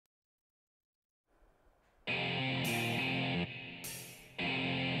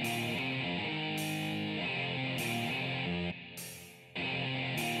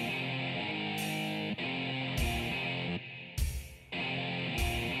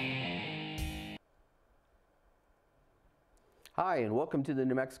Hi, and welcome to the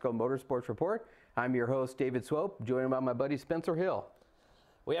New Mexico Motorsports Report. I'm your host, David Swope, joined by my buddy Spencer Hill.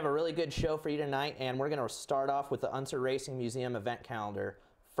 We have a really good show for you tonight, and we're going to start off with the Unser Racing Museum event calendar.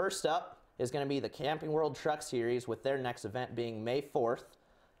 First up is going to be the Camping World Truck Series, with their next event being May 4th,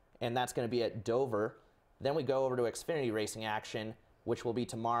 and that's going to be at Dover. Then we go over to Xfinity Racing action, which will be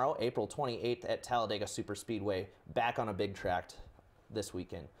tomorrow, April 28th at Talladega Superspeedway, back on a big track this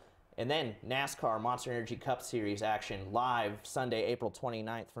weekend. And then NASCAR Monster Energy Cup Series action live Sunday, April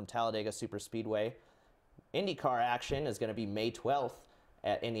 29th from Talladega Superspeedway. IndyCar action is going to be May 12th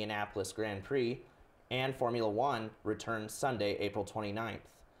at Indianapolis Grand Prix. And Formula One returns Sunday, April 29th.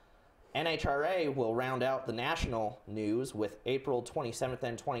 NHRA will round out the national news with April 27th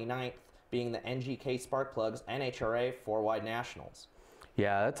and 29th being the NGK Sparkplugs NHRA 4-Wide Nationals.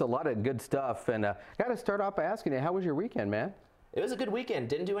 Yeah, that's a lot of good stuff. And I got to start off by asking you, how was your weekend, man? It was a good weekend.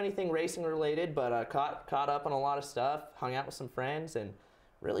 Didn't do anything racing related, but caught up on a lot of stuff, hung out with some friends, and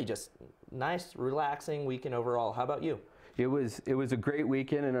really just nice, relaxing weekend overall. How about you? It was a great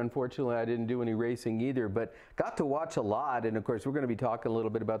weekend, and unfortunately I didn't do any racing either, but got to watch a lot. And of course we're going to be talking a little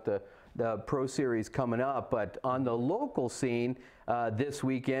bit about the Pro Series coming up, but on the local scene this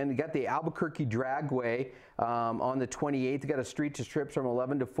weekend, you got the Albuquerque Dragway on the 28th. You got a street to strips from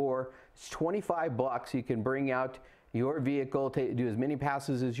 11 to 4. It's $25. You can bring out your vehicle, do as many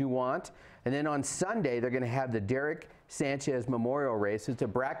passes as you want. And then on Sunday, they're going to have the Derek Sanchez Memorial Race. It's a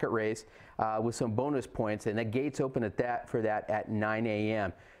bracket race with some bonus points, and the gates open for that at 9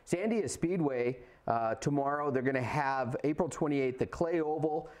 a.m. Sandia Speedway, tomorrow they're going to have April 28th, the Clay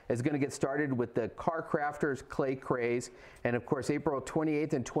Oval is going to get started with the Car Crafters Clay Craze. And of course, April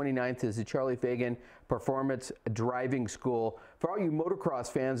 28th and 29th is the Charlie Fagan Performance Driving School. For all you motocross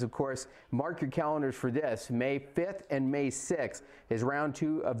fans, of course, mark your calendars for this. May 5th and May 6th is round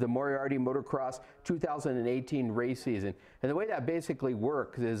 2 of the Moriarty Motocross 2018 race season. And the way that basically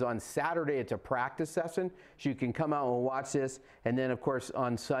works is on Saturday it's a practice session, so you can come out and watch this. And then of course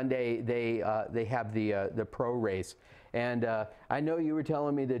on Sunday they have the pro race. And I know you were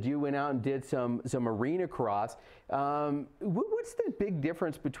telling me that you went out and did some arena cross. What's the big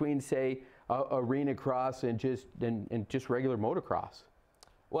difference between, say, arena cross and just regular motocross?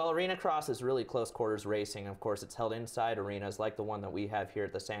 Well, arena cross is really close quarters racing. Of course, it's held inside arenas like the one that we have here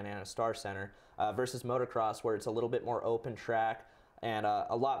at the Santa Ana Star Center, versus motocross, where it's a little bit more open track and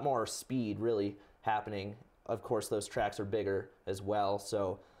a lot more speed really happening. Of course, those tracks are bigger as well,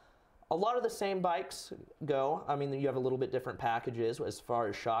 so a lot of the same bikes go. I mean, you have a little bit different packages as far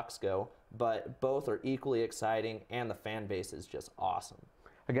as shocks go, but both are equally exciting, and the fan base is just awesome.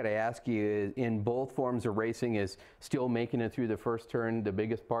 I got to ask you, in both forms of racing, is still making it through the first turn the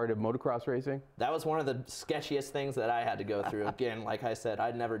biggest part of motocross racing? That was one of the sketchiest things that I had to go through. Again, like I said,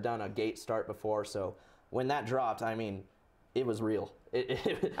 I'd never done a gate start before, so when that dropped, I mean, it was real.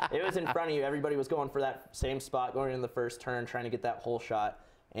 It was in front of you. Everybody was going for that same spot, going in the first turn, trying to get that whole shot,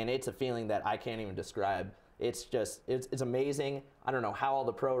 and it's a feeling that I can't even describe. It's just, it's amazing. I don't know how all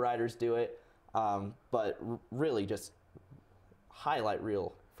the pro riders do it, but really just highlight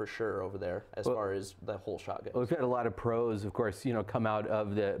reel for sure over there as far as the whole shot goes. Well, we've had a lot of pros, of course, come out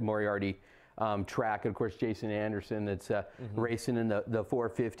of the Moriarty track. And of course, Jason Anderson that's racing in the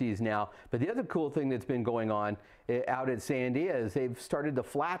 450s now. But the other cool thing that's been going on out at Sandia is they've started the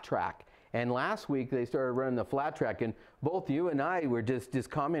flat track. And last week they started running the flat track, and both you and I were just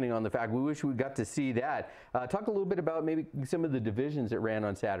commenting on the fact we wish we got to see that. Talk a little bit about maybe some of the divisions that ran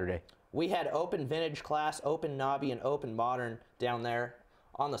on Saturday. We had open vintage class, open knobby, and open modern down there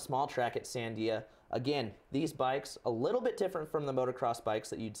on the small track at Sandia. Again, these bikes, a little bit different from the motocross bikes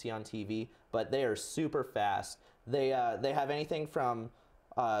that you'd see on TV, but they are super fast. They have anything from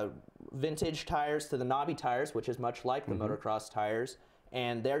vintage tires to the knobby tires, which is much like the motocross tires.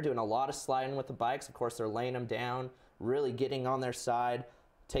 And they're doing a lot of sliding with the bikes. Of course, they're laying them down, really getting on their side.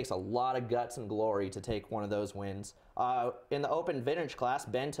 Takes a lot of guts and glory to take one of those wins. In the open vintage class,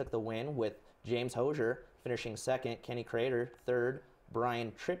 Ben took the win with James Hosier finishing second, Kenny Crater third,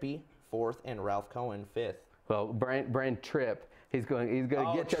 Brian Trippy fourth, and Ralph Cohen fifth. Well, Brian Tripp, he's going to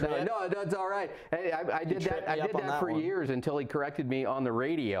get you that. No, that's all right. Hey, I did that for years until he corrected me on the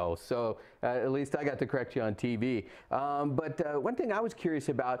radio. So at least I got to correct you on TV. But one thing I was curious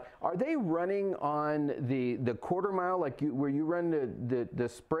about, are they running on the quarter mile, like where you run the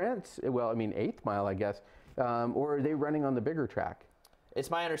sprints? Well, I mean 8th mile, I guess. Or are they running on the bigger track? It's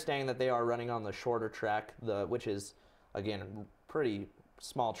my understanding that they are running on the shorter track, which is, again, pretty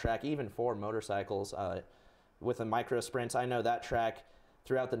small track, even for motorcycles. With the micro sprints, I know that track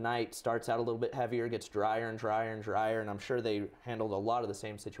throughout the night starts out a little bit heavier, gets drier and drier and drier, and I'm sure they handled a lot of the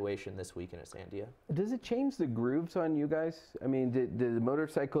same situation this weekend at Sandia. Does it change the grooves on you guys? I mean, did the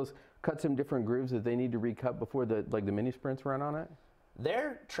motorcycles cut some different grooves that they need to recut before the mini sprints run on it?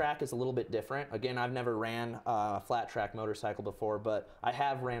 Their track is a little bit different. Again, I've never ran a flat track motorcycle before, but I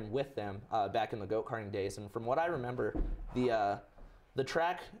have ran with them back in the go-karting days, and from what I remember, the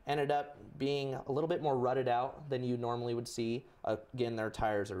track ended up being a little bit more rutted out than you normally would see. Again, their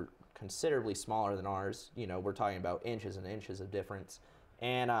tires are considerably smaller than ours. You know, we're talking about inches and inches of difference.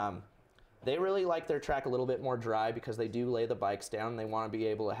 And they really like their track a little bit more dry because they do lay the bikes down and they want to be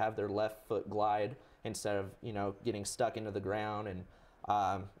able to have their left foot glide instead of, you know, getting stuck into the ground. And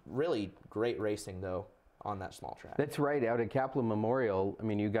really great racing, though, on that small track. That's right. Out at Kaplan Memorial, I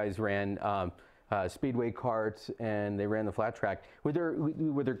mean, you guys ran speedway karts and they ran the flat track. Were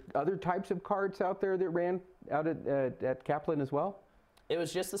there other types of karts out there that ran out at Kaplan as well? It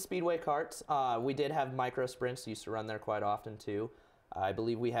was just the speedway karts. We did have micro sprints, used to run there quite often too. I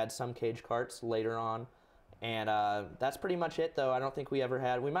believe we had some cage karts later on. And that's pretty much it, though. I don't think we ever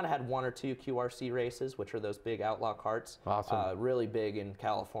had, we might have had 1 or 2 QRC races, which are those big outlaw karts. Awesome. Really big in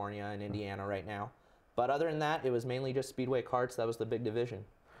California and Indiana right now. But other than that, it was mainly just speedway karts. That was the big division.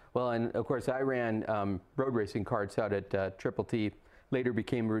 Well, and of course, I ran road racing karts out at Triple T, later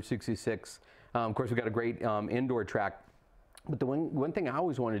became Route 66. Of course, we got a great indoor track. But the one thing I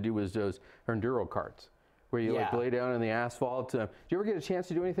always wanted to do was those enduro karts, where you like lay down on the asphalt. Did you ever get a chance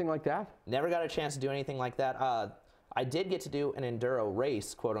to do anything like that? Never got a chance to do anything like that. I did get to do an enduro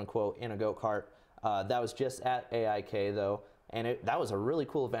race, quote unquote, in a go-kart. That was just at AIK, though. And that was a really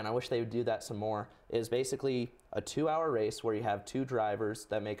cool event. I wish they would do that some more. It is basically a 2-hour race where you have 2 drivers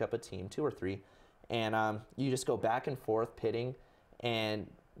that make up a team, 2 or 3. And you just go back and forth pitting, and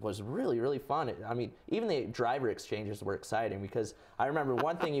was really, really fun. I mean, even the driver exchanges were exciting because I remember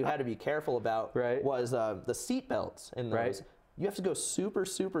one thing you had to be careful about was the seat belts in those. You have to go super,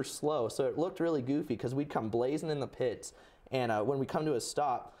 super slow. So it looked really goofy because we'd come blazing in the pits. And when we come to a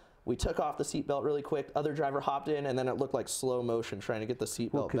stop, we took off the seatbelt really quick. Other driver hopped in, and then it looked like slow motion trying to get the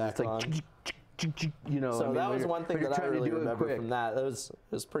seatbelt back on. You know, so I mean, that was one thing that I really remember from that. It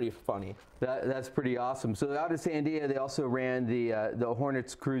was pretty funny. That's pretty awesome. So out of Sandia, they also ran the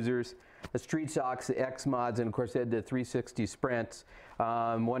Hornets Cruisers, the Street Stocks, the X Mods, and of course they had the 360 Sprints.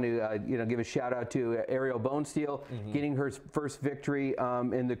 Want to give a shout out to Ariel Bonesteel, getting her first victory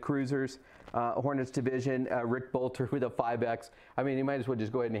in the Cruisers. Hornets division, Rick Bolter with a 5X. I mean, you might as well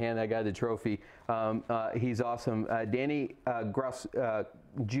just go ahead and hand that guy the trophy. He's awesome. Danny Gross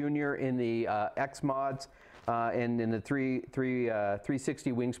Jr. in the X Mods, and in the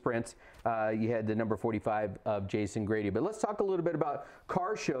 360 wing sprints, you had the number 45 of Jason Grady. But let's talk a little bit about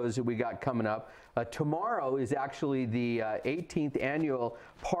car shows that we got coming up. Tomorrow is actually the 18th annual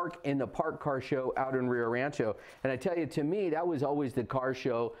Park in the Park car show out in Rio Rancho. And I tell you, to me, that was always the car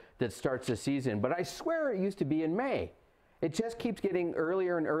show that starts the season. But I swear it used to be in May. It just keeps getting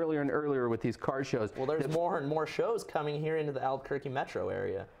earlier and earlier and earlier with these car shows. Well, there's more and more shows coming here into the Albuquerque metro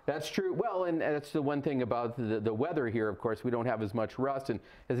area. That's true. Well, and that's the one thing about the weather here, of course. We don't have as much rust. And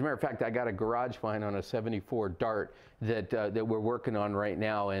as a matter of fact, I got a garage find on a 74 Dart that we're working on right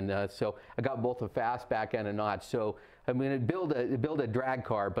now. And so I got both a fastback and a notch. So I'm going to build a drag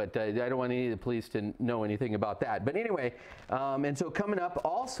car, but I don't want any of the police to know anything about that. But anyway, and so coming up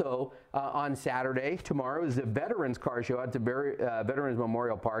also on Saturday, tomorrow, is the Veterans Car Show at the Veterans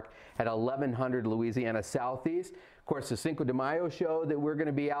Memorial Park at 1100 Louisiana Southeast. Of course, the Cinco de Mayo show that we're going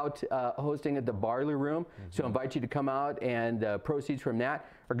to be out hosting at the Barley Room. So I invite you to come out, and proceeds from that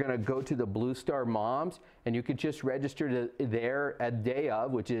are going to go to the Blue Star Moms. And you could just register there at day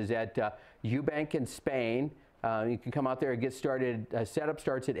of, which is at Eubank in Spain. You can come out there and get started. Setup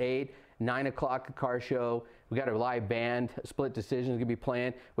starts at 8, 9 o'clock a car show. We got a live band, Split Decision is going to be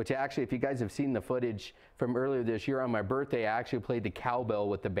playing, which actually, if you guys have seen the footage from earlier this year on my birthday, I actually played the cowbell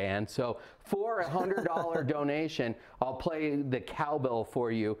with the band. So for a $100 donation, I'll play the cowbell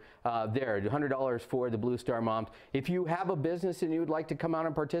for you there. $100 for the Blue Star Moms. If you have a business and you would like to come out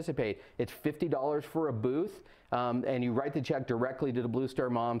and participate, it's $50 for a booth. And you write the check directly to the Blue Star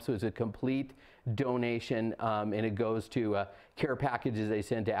Moms, so it's a complete donation, and it goes to care packages they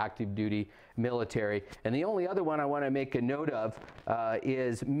send to active duty military. And the only other one I want to make a note of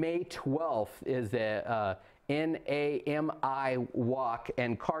is May 12th is the NAMI Walk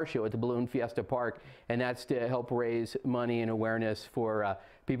and Car Show at the Balloon Fiesta Park, and that's to help raise money and awareness for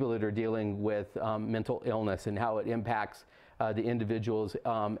people that are dealing with mental illness and how it impacts the individuals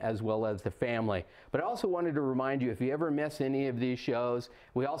as well as the family. But I also wanted to remind you, if you ever miss any of these shows,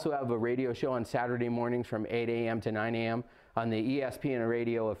 we also have a radio show on Saturday mornings from 8 a.m. to 9 a.m. on the ESPN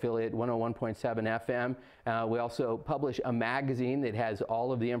radio affiliate 101.7 FM. We also publish a magazine that has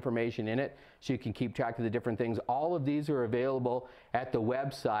all of the information in it, so you can keep track of the different things. All of these are available at the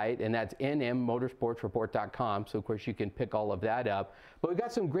website, and that's nmmotorsportsreport.com. So of course you can pick all of that up. But we've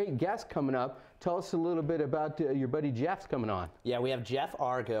got some great guests coming up. Tell us a little bit about your buddy Jeff's coming on. Yeah, we have Jeff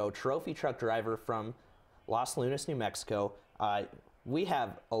Argo, trophy truck driver from Los Lunas, New Mexico. We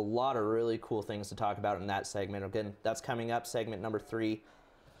have a lot of really cool things to talk about in that segment. Again, that's coming up, segment number 3.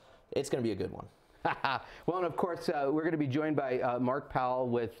 It's going to be a good one. Well, and of course, we're going to be joined by Marc Powell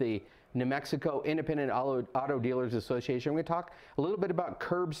with the New Mexico Independent Auto Dealers Association. We're going to talk a little bit about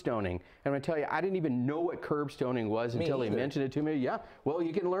curbstoning. And I'm going to tell you, I didn't even know what curbstoning was until he mentioned it to me. Yeah, well,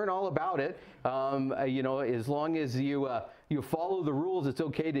 you can learn all about it. You know, as long as you follow the rules, it's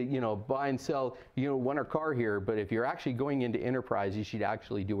okay to, you know, buy and sell, you know, one car here. But if you're actually going into enterprise, you should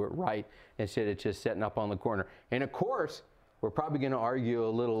actually do it right instead of just setting up on the corner. And of course, we're probably going to argue a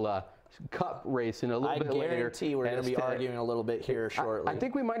little cup race in a little bit later. I guarantee we're going to be arguing a little bit here shortly. I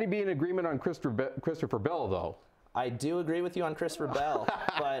think we might be in agreement on Christopher Bell, though. I do agree with you on Christopher Bell,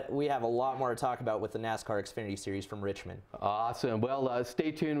 but we have a lot more to talk about with the NASCAR Xfinity Series from Richmond. Awesome. Well,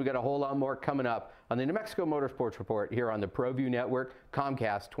 stay tuned. We got a whole lot more coming up on the New Mexico Motorsports Report here on the ProView Network,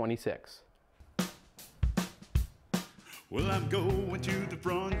 Comcast 26. Well, I'm going to the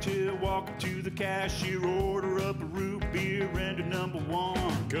frontier, walking to the cashier, order up a root beer and a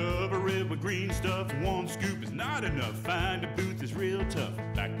 #1. Cover it with green stuff, one scoop is not enough. Find a booth is real tough,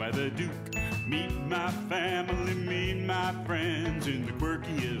 back by the Duke. Meet my family, meet my friends in the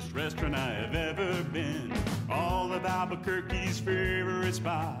quirkiest restaurant I have ever been. All of Albuquerque's favorite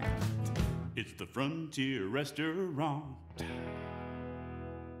spot, it's the Frontier Restaurant.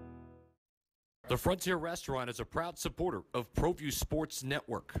 The Frontier Restaurant is a proud supporter of ProView Sports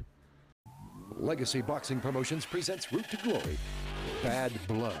Network. Legacy Boxing Promotions presents Route to Glory, Bad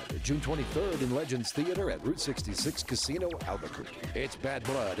Blood, June 23rd in Legends Theater at Route 66 Casino, Albuquerque. It's Bad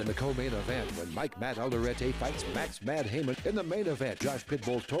Blood in the co-main event when Mike Matt Alderete fights Max Mad Heyman. In the main event, Josh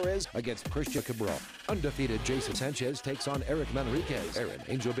Pitbull Torres against Christian Cabral. Undefeated Jason Sanchez takes on Eric Manriquez. Aaron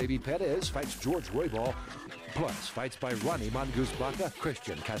Angel Baby Perez fights George Roybal. Plus, fights by Ronnie Mongoose Baca,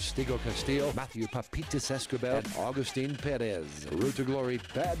 Christian Castigo Castillo, Matthew Papitas Escobar, and Augustine Perez. Route to Glory,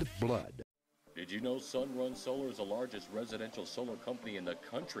 Bad Blood. Did you know Sunrun Solar is the largest residential solar company in the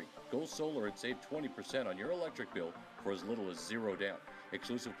country? Go solar and save 20% on your electric bill for as little as $0 down.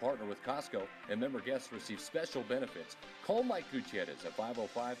 Exclusive partner with Costco, and member guests receive special benefits. Call Mike Gutierrez at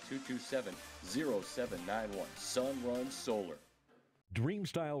 505-227-0791. Sunrun Solar.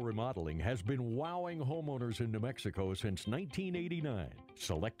 Dreamstyle Remodeling has been wowing homeowners in New Mexico since 1989.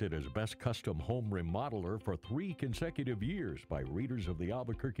 Selected as Best Custom Home Remodeler for 3 consecutive years by readers of the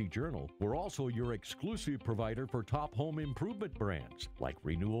Albuquerque Journal, we're also your exclusive provider for top home improvement brands like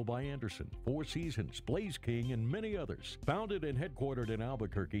Renewal by Anderson, Four Seasons, Blaze King, and many others. Founded and headquartered in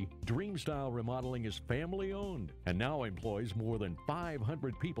Albuquerque, Dreamstyle Remodeling is family-owned and now employs more than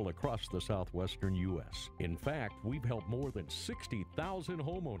 500 people across the southwestern U.S. In fact, we've helped more than 60,000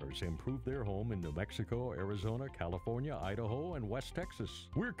 homeowners improve their home in New Mexico, Arizona, California, Idaho, and West Texas.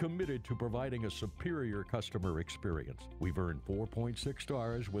 We're committed to providing a superior customer experience. We've earned 4.6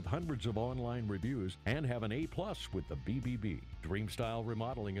 stars with hundreds of online reviews and have an A+ with the BBB. Dreamstyle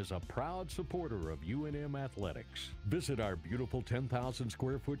Remodeling is a proud supporter of UNM Athletics. Visit our beautiful 10,000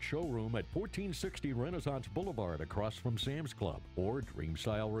 square foot showroom at 1460 Renaissance Boulevard across from Sam's Club, or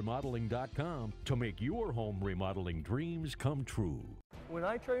dreamstyleremodeling.com to make your home remodeling dreams come true. When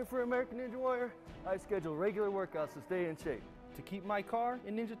I train for American Ninja Warrior, I schedule regular workouts to stay in shape. To keep my car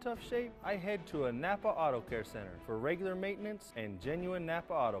in Ninja Tough shape, I head to a Napa Auto Care Center for regular maintenance and genuine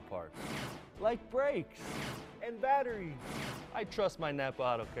Napa Auto parts. Like brakes and batteries. I trust my Napa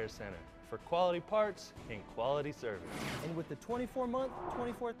Auto Care Center for quality parts and quality service. And with the 24-month,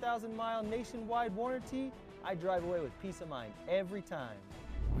 24,000-mile nationwide warranty, I drive away with peace of mind every time.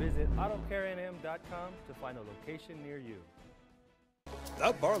 Visit AutoCareNM.com to find a location near you.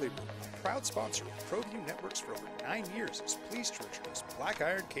 The Barley Room, a proud sponsor of ProView Networks for over 9 years, is pleased to introduce Black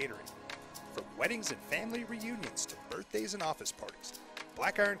Iron Catering. From weddings and family reunions to birthdays and office parties,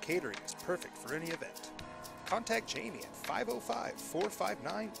 Black Iron Catering is perfect for any event. Contact Jamie at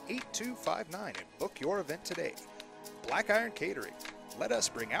 505-459-8259 and book your event today. Black Iron Catering. Let us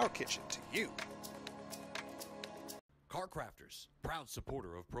bring our kitchen to you. Car Crafters, proud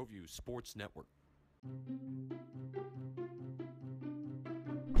supporter of ProView Sports Network.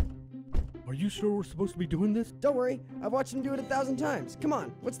 Are you sure we're supposed to be doing this? Don't worry, I've watched him do it 1,000 times. Come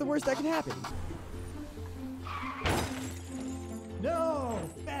on, what's the worst that can happen? No!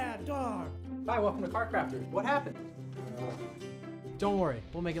 Bad dog! Hi, welcome to Car Crafters. What happened? for. Don't worry,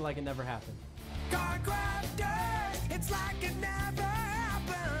 we'll make it like it never happened. Car crafters, it's like it never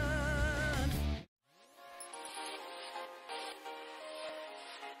happened.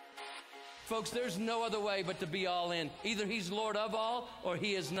 Folks, there's no other way but to be all in. Either he's Lord of all or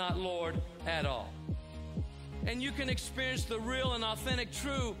he is not Lord at all. And you can experience the real and authentic,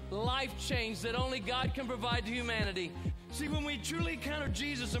 true life change that only God can provide to humanity. See, when we truly encounter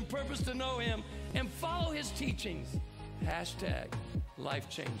Jesus and purpose to know him and follow his teachings, hashtag life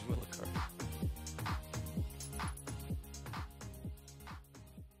change will occur.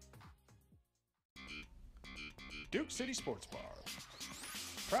 Duke City Sports Bar,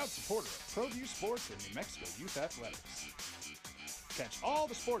 proud supporter of ProView Sports and New Mexico Youth Athletics. Catch all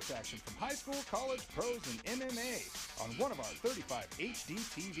the sports action from high school, college, pros, and MMA on one of our 35 HD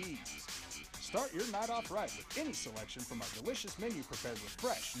TVs. Start your night off right with any selection from our delicious menu prepared with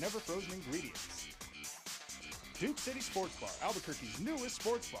fresh, never frozen ingredients. Duke City Sports Bar, Albuquerque's newest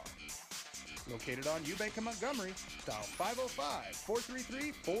sports bar. Located on Eubank and Montgomery, dial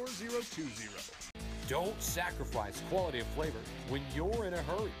 505-433-4020. Don't sacrifice quality and flavor when you're in a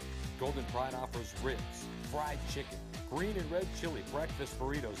hurry. Golden Pride offers ribs, fried chicken, green and red chili breakfast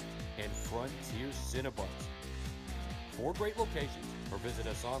burritos, and Frontier Cinnabons. 4 great locations, or visit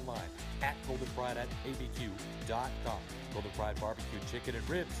us online at goldenpride@abq.com. Golden Pride Barbecue Chicken and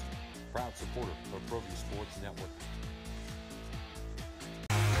Ribs, proud supporter of ProView Sports Network.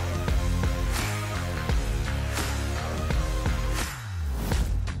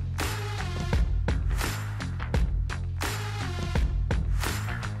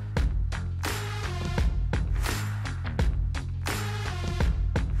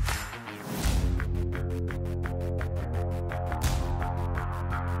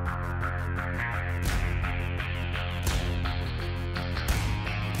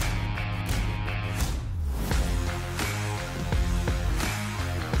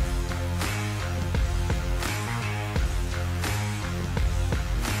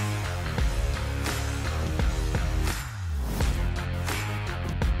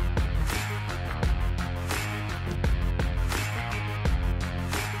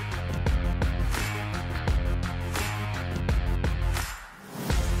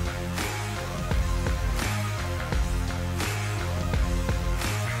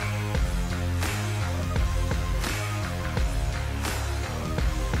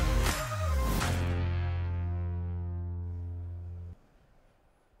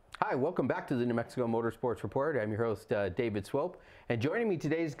 Hi, welcome back to the New Mexico Motorsports Report. I'm your host, David Swope, and joining me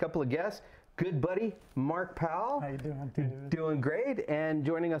today is a couple of guests. Good buddy, Marc Powell. How you doing, David? Doing great. And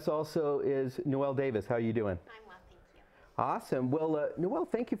joining us also is Noel Davis. How are you doing? I'm well, thank you. Awesome. Well, Noel,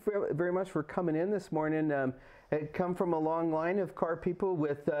 thank you very much for coming in this morning. I come from a long line of car people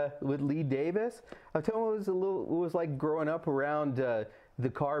with Lee Davis. Tell me what it was like growing up around the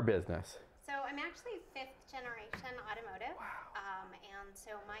car business. So I'm actually 5th generation automotive. Wow. And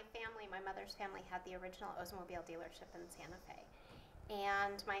so my mother's family had the original Oldsmobile dealership in Santa Fe.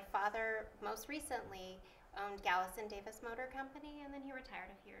 And my father most recently owned Gallison Davis Motor Company, and then he retired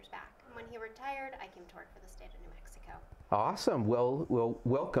a few years back. And when he retired, I came to work for the state of New Mexico. Awesome. Well,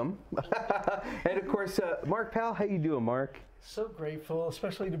 welcome. And of course, Marc Powell, how you doing, Marc? So grateful,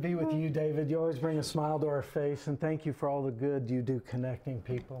 especially to be with you, David. You always bring a smile to our face, and thank you for all the good you do connecting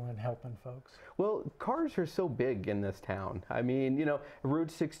people and helping folks. Well, cars are so big in this town. I mean, you know,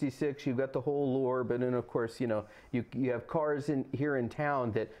 Route 66, you've got the whole lure, but then of course, you know, you have cars here in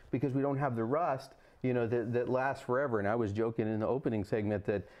town that, because we don't have the rust, you know, that lasts forever. And I was joking in the opening segment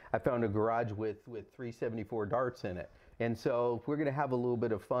that I found a garage with 374 darts in it. And so we're going to have a little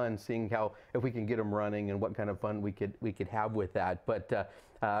bit of fun seeing how, if we can get them running and what kind of fun we could have with that. But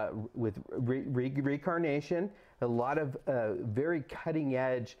with Recarnation, a lot of very cutting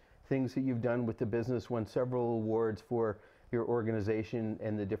edge things that you've done with the business, won several awards for your organization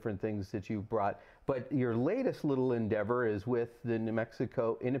and the different things that you've brought. But your latest little endeavor is with the New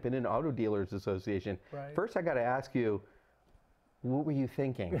Mexico Independent Auto Dealers Association. Right. First, I got to ask you, what were you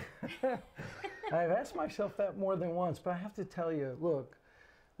thinking? I've asked myself that more than once, but I have to tell you, look,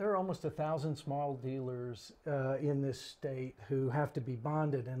 there are almost 1,000 small dealers in this state who have to be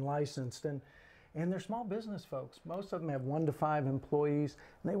bonded and licensed, and they're small business folks. Most of them have 1 to 5 employees,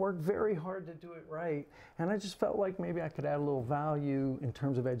 and they work very hard to do it right. And I just felt like maybe I could add a little value in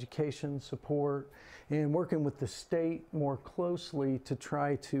terms of education, support, and working with the state more closely to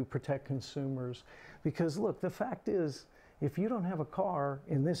try to protect consumers. Because look, the fact is, if you don't have a car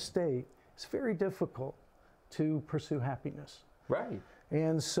in this state, it's very difficult to pursue happiness. Right.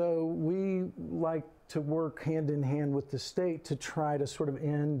 And so we like to work hand in hand with the state to try to sort of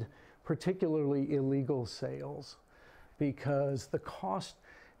end particularly illegal sales. because the cost,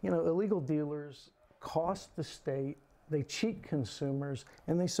 illegal dealers cost the state, they cheat consumers,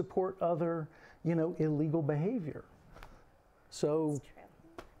 and they support other, illegal behavior. So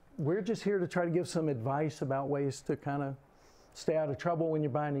we're just here to try to give some advice about ways to kind of stay out of trouble when you're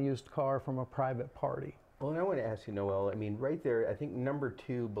buying a used car from a private party. Well, and I want to ask you, Noel, I mean, right there, I think number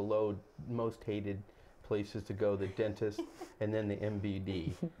 2 below most hated places to go, the dentist and then the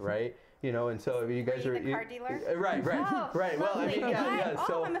MVD, right? And so you guys are... the car dealer? Right. Well, I mean, yeah.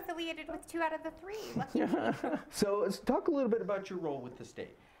 So I'm affiliated with 2 out of the 3. Lucky me. So let's talk a little bit about your role with the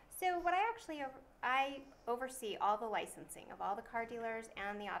state. So what I oversee all the licensing of all the car dealers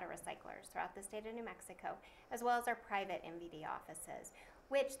and the auto recyclers throughout the state of New Mexico, as well as our private MVD offices,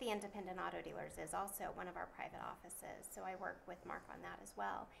 which the Independent Auto Dealers is also one of our private offices. So I work with Marc on that as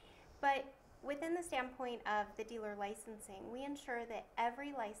well. But within the standpoint of the dealer licensing, we ensure that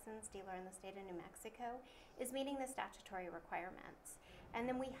every licensed dealer in the state of New Mexico is meeting the statutory requirements. And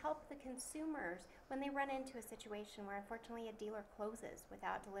then we help the consumers when they run into a situation where unfortunately a dealer closes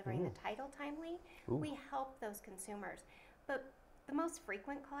without delivering the title timely. We help those consumers. But the most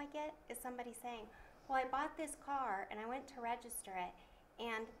frequent call I get is somebody saying, well, I bought this car and I went to register it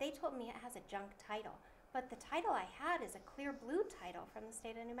and they told me it has a junk title. But the title I had is a clear blue title from the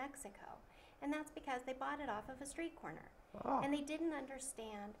state of New Mexico. And that's because they bought it off of a street corner. And they didn't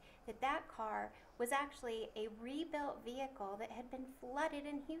understand that that car was actually a rebuilt vehicle that had been flooded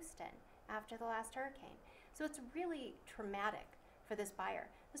in Houston after the last hurricane. So it's really traumatic for this buyer.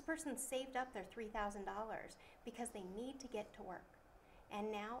 This person saved up their $3,000 because they need to get to work.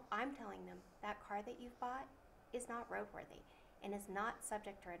 And now I'm telling them that car that you've bought is not roadworthy and is not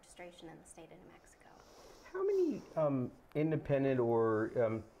subject to registration in the state of New Mexico. How many independent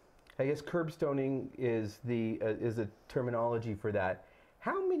or I guess curbstoning is a terminology for that.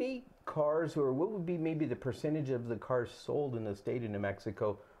 How many cars, or what would be maybe the percentage of the cars sold in the state of New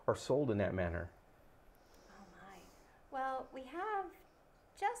Mexico are sold in that manner? Oh my. Well, we have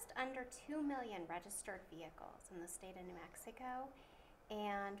just under 2 million registered vehicles in the state of New Mexico,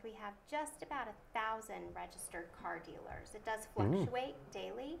 and we have just about 1,000 registered car dealers. It does fluctuate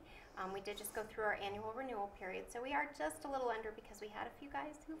daily. We did just go through our annual renewal period, so we are just a little under because we had a few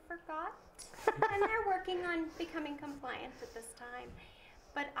guys who forgot, and they're working on becoming compliant at this time.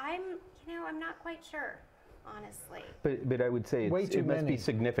 But I'm not quite sure, honestly. But I would say it must be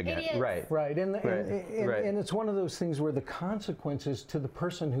significant. It is. Right, and it's one of those things where the consequences to the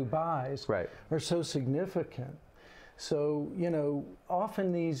person who buys are so significant. So,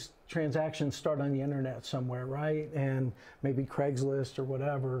 often these transactions start on the internet somewhere, right? And maybe Craigslist or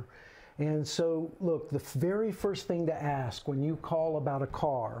whatever. And so, look, the very first thing to ask when you call about a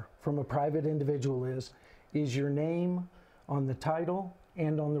car from a private individual is your name on the title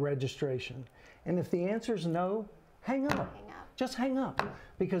and on the registration? And if the answer is no, hang up. Just hang up,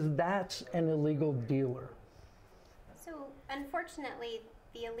 because that's an illegal dealer. So, unfortunately,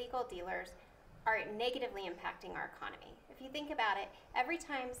 the illegal dealers are negatively impacting our economy. If you think about it, every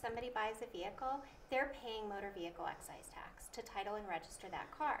time somebody buys a vehicle, they're paying motor vehicle excise tax to title and register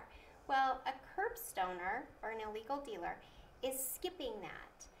that car. Well, a curbstoner or an illegal dealer is skipping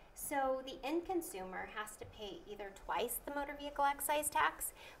that. So the end consumer has to pay either twice the motor vehicle excise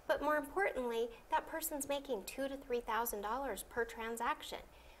tax, but more importantly, that person's making $2,000 to $3,000 per transaction.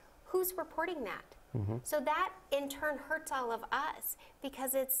 Who's reporting that? So that in turn hurts all of us,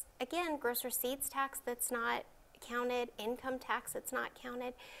 because it's, again, gross receipts tax that's not counted, income tax that's not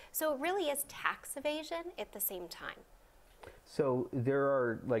counted. So it really is tax evasion at the same time. So there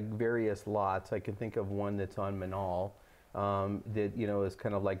are like various lots. I can think of one that's on Manal that is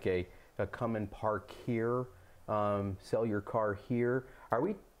kind of like a come and park here, sell your car here. Are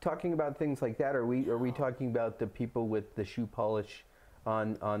we talking about things like that? Are we talking about the people with the shoe polish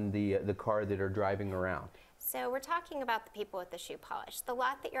on the car that are driving around? So we're talking about the people with the shoe polish. The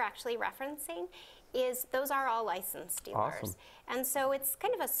lot that you're actually referencing those are all licensed dealers. Awesome. And so it's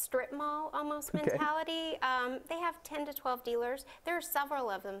kind of a strip mall almost mentality. They have 10 to 12 dealers. There are several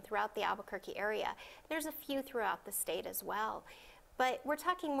of them throughout the Albuquerque area. There's a few throughout the state as well. But we're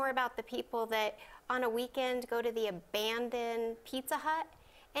talking more about the people that on a weekend go to the abandoned Pizza Hut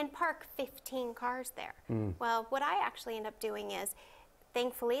and park 15 cars there. Well, what I actually end up doing is,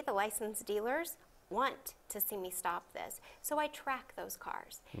 thankfully, the licensed dealers want to see me stop this. So I track those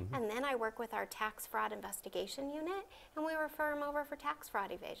cars. And then I work with our tax fraud investigation unit, and we refer them over for tax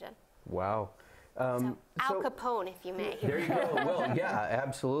fraud evasion. Wow. So Al Capone, if you may. There you go. Well, yeah,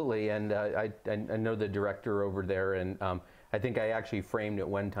 absolutely. And I know the director over there, and I think I actually framed it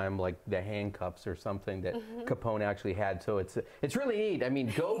one time like the handcuffs or something that Capone actually had. So it's really neat. I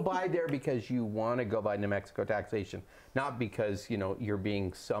mean, go by there because you want to go by New Mexico taxation, not because you're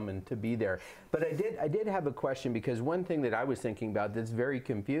being summoned to be there. But I did have a question, because one thing that I was thinking about that's very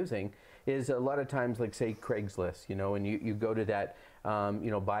confusing is a lot of times, like say Craigslist, and you go to that,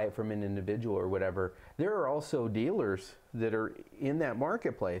 buy it from an individual or whatever. There are also dealers that are in that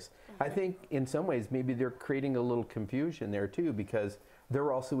marketplace. I think in some ways maybe they're creating a little confusion there too, because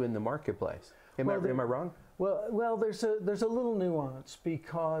they're also in the marketplace. Am I wrong? Well, there's a little nuance,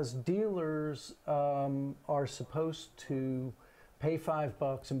 because dealers are supposed to pay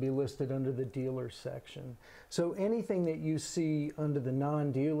 $5 and be listed under the dealer section. So anything that you see under the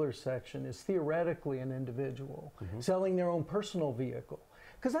non-dealer section is theoretically an individual selling their own personal vehicle,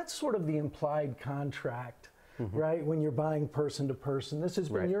 because that's sort of the implied contract, right? When you're buying person to person, this has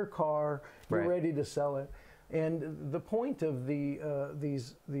been your car, you're ready to sell it. And the point of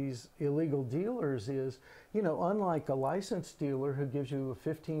these illegal dealers is, unlike a licensed dealer who gives you a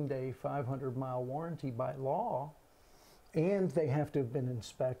 15-day, 500-mile warranty by law, and they have to have been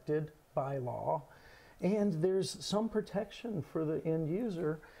inspected by law, and there's some protection for the end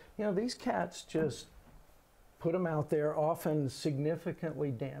user. These cats just put them out there, often significantly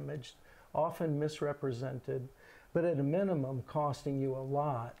damaged, often misrepresented, but at a minimum costing you a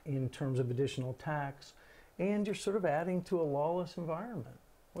lot in terms of additional tax, and you're sort of adding to a lawless environment.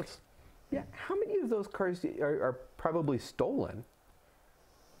 How many of those cars are probably stolen?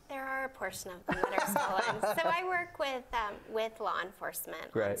 There are a portion of them that are stolen. So I work with law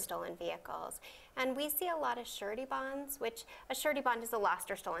enforcement on stolen vehicles. And we see a lot of surety bonds, which a surety bond is a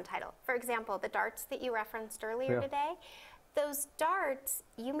lost or stolen title. For example, the darts that you referenced earlier today, those darts,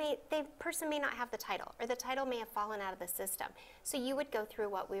 the person may not have the title, or the title may have fallen out of the system. So you would go through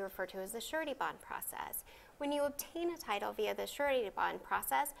what we refer to as the surety bond process. When you obtain a title via the surety bond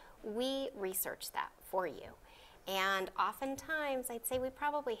process, we research that for you. And oftentimes, I'd say we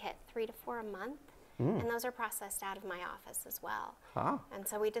probably hit 3 to 4 a month, and those are processed out of my office as well. And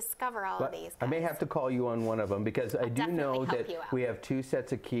so we discover all of these guys. I may have to call you on one of them, because I do know that we have 2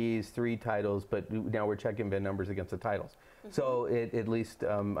 sets of keys, 3 titles, but now we're checking VIN numbers against the titles. So at least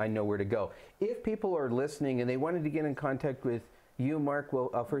I know where to go. If people are listening and they wanted to get in contact with you, Marc,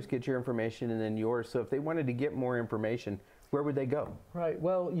 I'll first get your information and then yours. So if they wanted to get more information, where would they go? Right.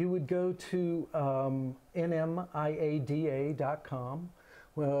 Well, you would go to nmiada.com.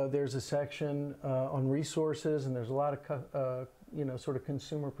 There's a section on resources, and there's a lot of sort of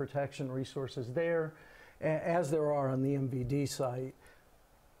consumer protection resources there, as there are on the MVD site,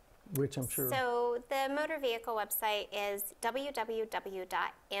 which I'm sure. So the motor vehicle website is www.mvd,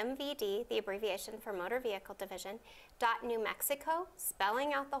 the abbreviation for Motor Vehicle Division, .New Mexico,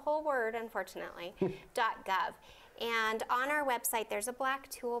 spelling out the whole word, unfortunately, .gov. And on our website, there's a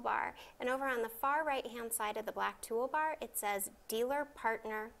black toolbar. And over on the far right-hand side of the black toolbar, it says Dealer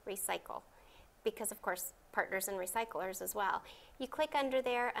Partner Recycle, because, of course, partners and recyclers as well. You click under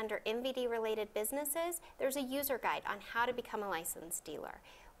there, under MVD-related businesses, there's a user guide on how to become a licensed dealer,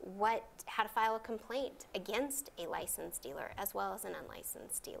 how to file a complaint against a licensed dealer as well as an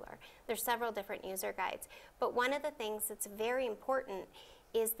unlicensed dealer. There's several different user guides. But one of the things that's very important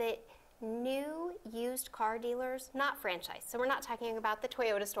is that new used car dealers, not franchise. So we're not talking about the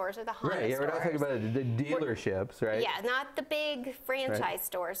Toyota stores or the Honda stores. Right, we're not talking about the dealerships, right? Yeah, not the big franchise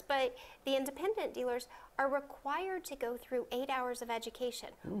stores, but the independent dealers are required to go through 8 hours of education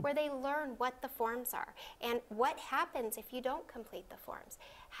where they learn what the forms are and what happens if you don't complete the forms,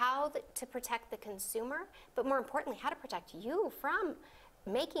 how to protect the consumer, but more importantly, how to protect you from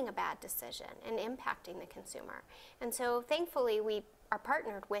making a bad decision and impacting the consumer. And so thankfully we are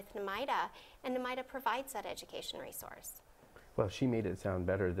partnered with NMIDA, and NMIDA provides that education resource. Well, she made it sound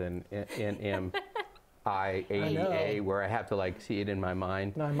better than NMIADA, where I have to see it in my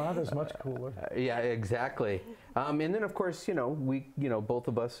mind. NMIDA's much cooler. Yeah, exactly. And then, of course, we, both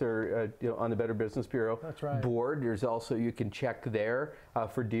of us are on the Better Business Bureau board. There's also, you can check there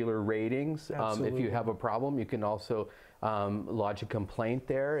for dealer ratings. If you have a problem, you can also lodge a complaint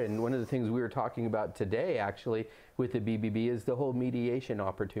there. And one of the things we were talking about today, actually, with the BBB is the whole mediation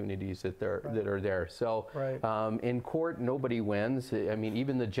opportunities that are there. So in court, nobody wins. I mean,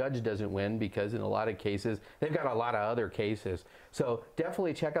 even the judge doesn't win, because in a lot of cases, they've got a lot of other cases. So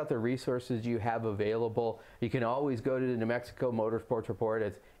definitely check out the resources you have available. You can always go to the New Mexico Motorsports Report.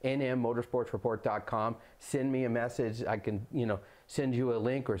 It's nmmotorsportsreport.com. Send me a message. I can, send you a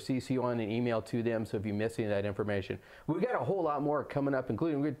link or CC you on an email to them, so if you miss any of that information. We've got a whole lot more coming up,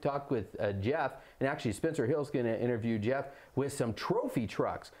 including we're going to talk with Jeff, and actually Spencer Hill's going to interview Jeff with some trophy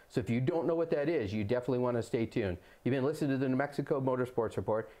trucks. So if you don't know what that is, you definitely want to stay tuned. You've been listening to the New Mexico Motorsports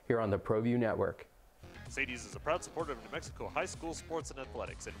Report here on the ProView Network. Sadie's is a proud supporter of New Mexico high school sports and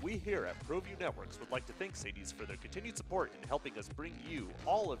athletics, and we here at ProView Networks would like to thank Sadie's for their continued support in helping us bring you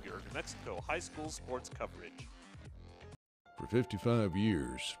all of your New Mexico high school sports coverage. For 55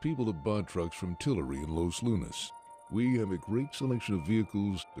 years, people have bought trucks from Tillery in Los Lunas. We have a great selection of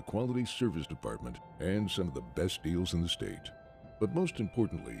vehicles, the quality service department, and some of the best deals in the state. But most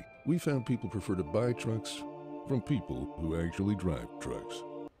importantly, we found people prefer to buy trucks from people who actually drive trucks.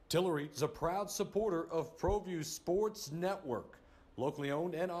 Tillery is a proud supporter of ProView Sports Network. Locally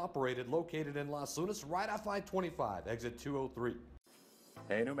owned and operated, located in Los Lunas, right off I-25, exit 203.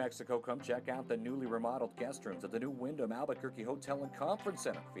 Hey, New Mexico, come check out the newly remodeled guest rooms of the new Wyndham Albuquerque Hotel and Conference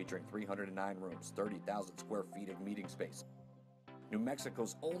Center, featuring 309 rooms, 30,000 square feet of meeting space. New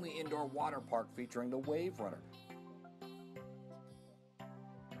Mexico's only indoor water park featuring the Wave Runner.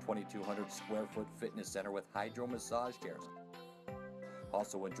 2,200 square foot fitness center with hydro massage chairs.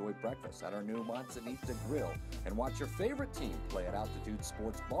 Also enjoy breakfast at our new Manzanita Grill and watch your favorite team play at Altitude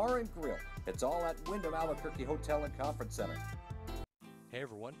Sports Bar and Grill. It's all at Wyndham Albuquerque Hotel and Conference Center. Hey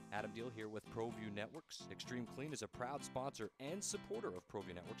everyone, Adam Deal here with ProView Networks. Extreme Clean is a proud sponsor and supporter of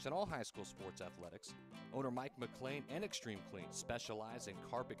ProView Networks and all high school sports athletics. Owner Mike McLean and Extreme Clean specialize in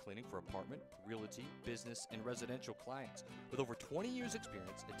carpet cleaning for apartment, realty, business, and residential clients. With over 20 years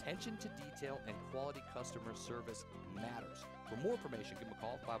experience, attention to detail and quality customer service matters. For more information, give them a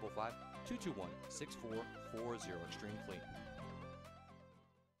call, 505-221-6440, Extreme Clean.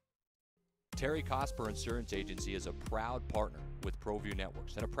 Terry Cosper Insurance Agency is a proud partner with ProView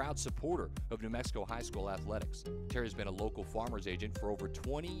Networks and a proud supporter of New Mexico high school athletics. Terry's been a local farmer's agent for over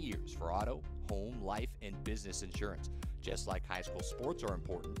 20 years for auto, home, life, and business insurance. Just like high school sports are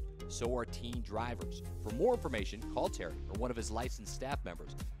important, so are teen drivers. For more information, call Terry or one of his licensed staff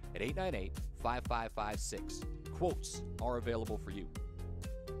members at 898-5556. Quotes are available for you.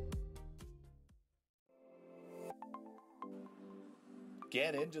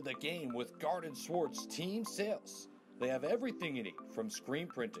 Get into the game with Garden Swartz Team Sales. They have everything you need, from screen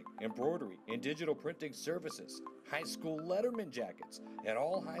printing, embroidery, and digital printing services, high school letterman jackets, and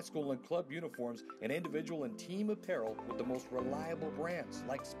all high school and club uniforms and individual and team apparel with the most reliable brands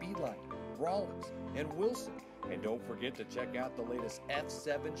like Speedline, Rawlins, and Wilson. And don't forget to check out the latest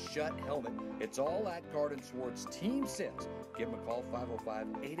F7 Shut helmet. It's all at Garden Swartz Team Sales. Give them a call,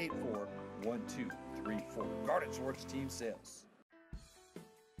 505-884-1234. Garden Swartz Team Sales.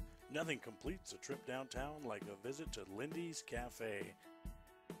 Nothing completes a trip downtown like a visit to Lindy's Cafe.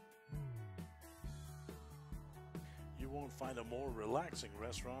 You won't find a more relaxing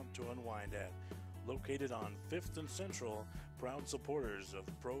restaurant to unwind at. Located on 5th and Central, proud supporters of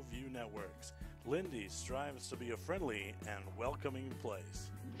ProView Networks, Lindy's strives to be a friendly and welcoming place.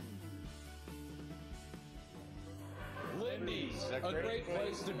 Lindy's, a great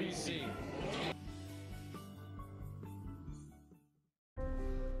place to be seen.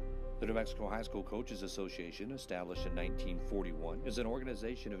 The New Mexico High School Coaches Association, established in 1941, is an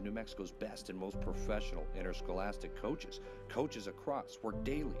organization of New Mexico's best and most professional interscholastic coaches. Coaches across work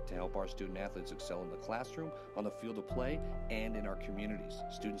daily to help our student athletes excel in the classroom, on the field of play, and in our communities.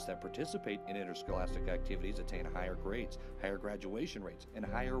 Students that participate in interscholastic activities attain higher grades, higher graduation rates, and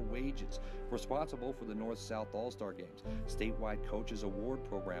higher wages. Responsible for the North-South All-Star Games, statewide Coaches Award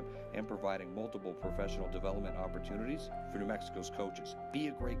Program, and providing multiple professional development opportunities for New Mexico's coaches. Be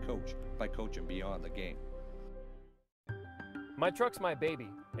a great coach by coaching beyond the game. My truck's my baby,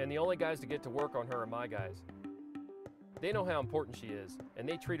 and the only guys to get to work on her are my guys. They know how important she is, and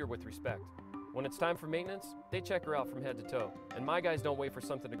they treat her with respect. When it's time for maintenance, they check her out from head to toe, and my guys don't wait for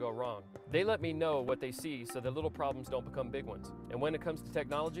something to go wrong. They let me know what they see so that little problems don't become big ones. And when it comes to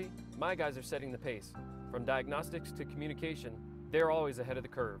technology, my guys are setting the pace. From diagnostics to communication, they're always ahead of the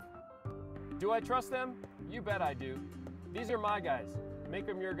curve. Do I trust them? You bet I do. These are my guys. Make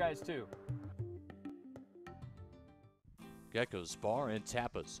them your guys too. Gecko's Bar and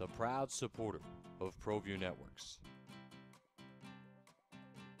Tapas, a proud supporter of ProView Networks.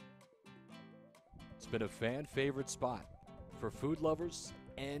 It's been a fan favorite spot for food lovers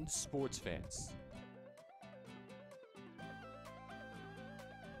and sports fans.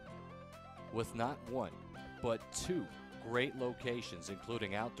 With not one, but two great locations,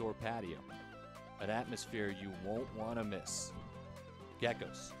 including outdoor patio, an atmosphere you won't want to miss.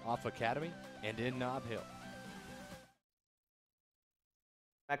 Gecko's, off Academy and in Nob Hill.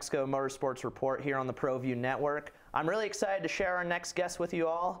 Mexico Motorsports Report here on the ProView Network. I'm really excited to share our next guest with you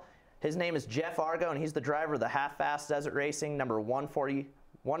all. His name is Jeff Argo, and he's the driver of the Half-Fast Desert Racing number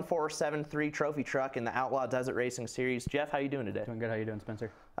 1473 trophy truck in the Outlaw Desert Racing Series. Jeff, how you doing today? Doing good. How you doing,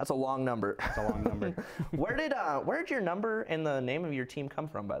 Spencer? That's a long number. That's a long number. Where did your number and the name of your team come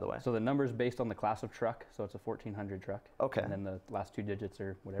from, by the way? So the number's based on the class of truck, so it's a 1400 truck. Okay. And then the last 2 digits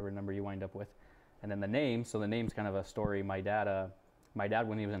are whatever number you wind up with. And then the name, so the name's kind of a story. My dad,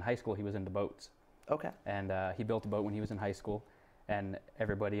 when he was in high school, he was into boats. Okay. And he built a boat when he was in high school, and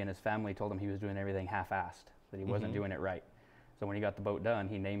everybody in his family told him he was doing everything half-assed, that he wasn't doing it right. So when he got the boat done,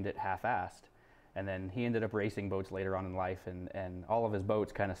 he named it Half-Assed. And then he ended up racing boats later on in life, and all of his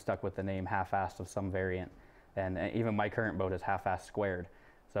boats kind of stuck with the name Half-Assed of some variant. And even my current boat is Half-Assed Squared.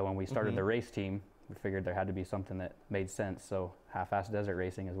 So when we started the race team, we figured there had to be something that made sense. So Half-Assed Desert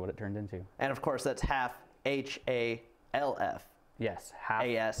Racing is what it turned into. And of course, that's half H-A-L-F. Yes, half,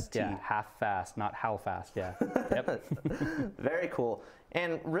 A-S-T. Yeah, half-fast, not how-fast, yeah. Yep. Very cool.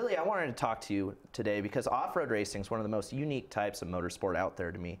 And really, I wanted to talk to you today because off-road racing is one of the most unique types of motorsport out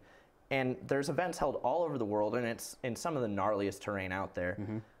there to me. And there's events held all over the world, and it's in some of the gnarliest terrain out there.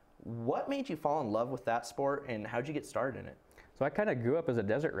 What made you fall in love with that sport, and how'd you get started in it? So I kind of grew up as a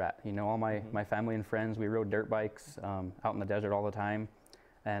desert rat. You know, all my family and friends, we rode dirt bikes out in the desert all the time.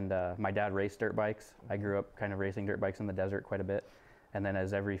 And my dad raced dirt bikes. I grew up kind of racing dirt bikes in the desert quite a bit. And then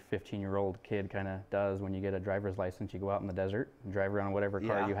as every 15-year-old kid kind of does, when you get a driver's license, you go out in the desert and drive around whatever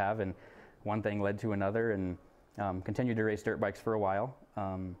car you have. And one thing led to another, and continued to race dirt bikes for a while.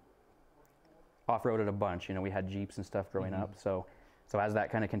 Off-roaded a bunch. You know, we had Jeeps and stuff growing up. So as that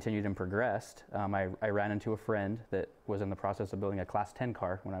kind of continued and progressed, I ran into a friend that was in the process of building a Class 10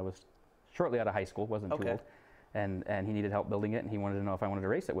 car when I was shortly out of high school, wasn't too old. And he needed help building it, and he wanted to know if I wanted to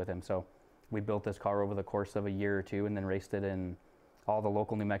race it with him. So we built this car over the course of a year or two, and then raced it in all the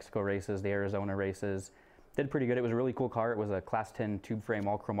local New Mexico races, the Arizona races. Did pretty good. It was a really cool car. It was a Class 10 tube frame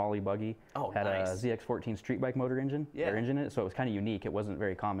all chromoly buggy. Oh, had nice. a ZX14 street bike motor engine. Yeah. Engine in it, so it was kind of unique. It wasn't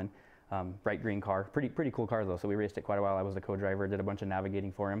very common. Bright green car. Pretty cool car though. So we raced it quite a while. I was the co-driver. Did a bunch of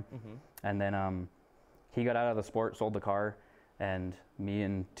navigating for him. And then he got out of the sport, sold the car. And me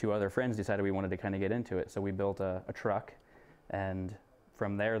and 2 other friends decided we wanted to kind of get into it. So we built a truck, and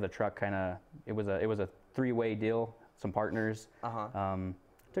from there the truck kind of, it was a 3-way deal, some partners.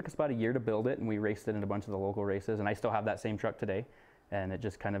 Took us about a year to build it, and we raced it in a bunch of the local races, and I still have that same truck today. And it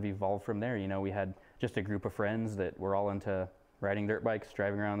just kind of evolved from there. You know, we had just a group of friends that were all into riding dirt bikes,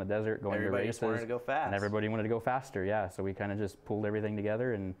 driving around the desert, going to races. Everybody just wanted to go fast. And everybody wanted to go faster, yeah. So we kind of just pulled everything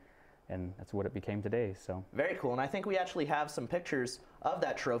together, and that's what it became today. So very cool. And I think we actually have some pictures of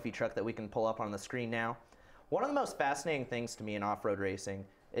that trophy truck that we can pull up on the screen now. One of the most fascinating things to me in off-road racing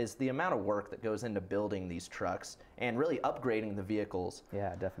is the amount of work that goes into building these trucks and really upgrading the vehicles.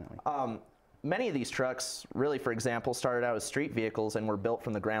 Yeah, definitely. Many of these trucks, really, for example, started out as street vehicles and were built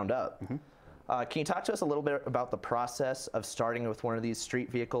from the ground up. Can you talk to us a little bit about the process of starting with one of these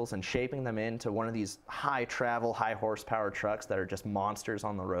street vehicles and shaping them into one of these high travel, high horsepower trucks that are just monsters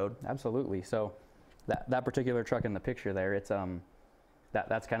on the road? Absolutely. So that particular truck in the picture there, it's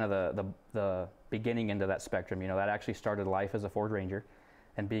that's kind of the beginning into that spectrum. You know, that actually started life as a Ford Ranger,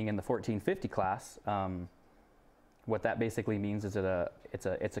 and being in the 1450 class, what that basically means is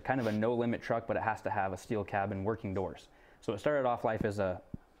it's a kind of a no limit truck, but it has to have a steel cab and working doors. So it started off life as a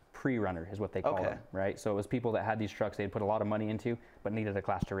pre-runner is what they call them, right? So it was people that had these trucks they'd put a lot of money into, but needed a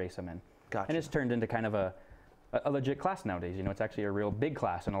class to race them in. Gotcha. And it's turned into kind of a legit class nowadays. You know, it's actually a real big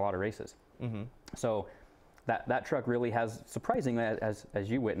class in a lot of races. So that truck really has, surprisingly, as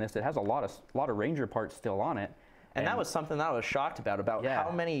you witnessed, it has a lot of Ranger parts still on it. And that was something that I was shocked about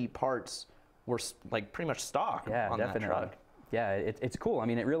how many parts were like pretty much stock on that truck. Yeah, it's cool. I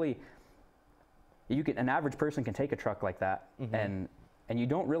mean, it really, an average person can take a truck like that, and you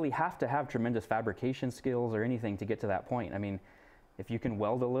don't really have to have tremendous fabrication skills or anything to get to that point. I mean, if you can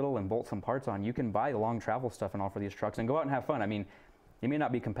weld a little and bolt some parts on, you can buy the long travel stuff and all for these trucks and go out and have fun. I mean, you may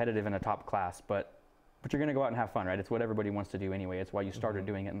not be competitive in a top class, but you're going to go out and have fun, right? It's what everybody wants to do anyway. It's why you started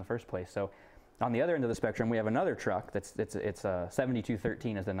doing it in the first place. So on the other end of the spectrum, we have another truck it's a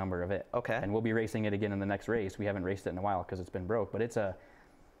 7213 is the number of it. Okay. And we'll be racing it again in the next race. We haven't raced it in a while because it's been broke, but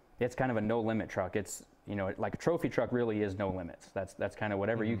it's kind of a no limit truck. It's, you know, like a trophy truck really is no limits. That's kind of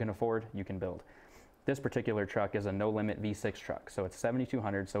whatever you can afford, you can build. This particular truck is a no limit V6 truck. So it's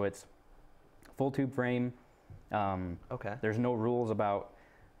 7200, so it's full tube frame. There's no rules about,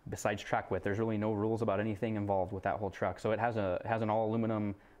 besides track width, there's really no rules about anything involved with that whole truck. So it has an all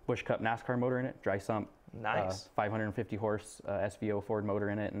aluminum Bush Cup NASCAR motor in it, dry sump. Nice. 550 horse SVO Ford motor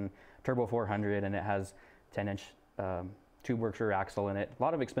in it, and turbo 400, and it has 10-inch tube works rear axle in it. A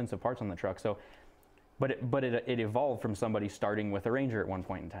lot of expensive parts on the truck. So but it evolved from somebody starting with a Ranger at one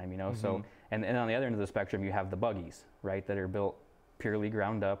point in time, you know. So and on the other end of the spectrum, you have the buggies, right, that are built purely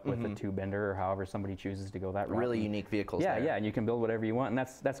ground up with a tube bender or however somebody chooses to go that route. Really unique vehicles. Yeah, there. yeah, and you can build whatever you want, and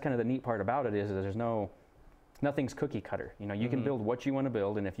that's kind of the neat part about it is that there's nothing's cookie cutter. You know, you can build what you want to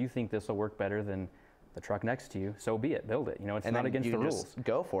build, and if you think this will work better than the truck next to you, so be it, build it. You know, it's not against the rules. Just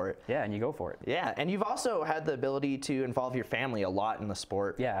go for it. Yeah, and you go for it. Yeah, and you've also had the ability to involve your family a lot in the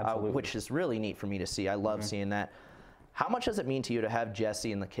sport. Yeah, absolutely. Which is really neat for me to see. I love seeing that. How much does it mean to you to have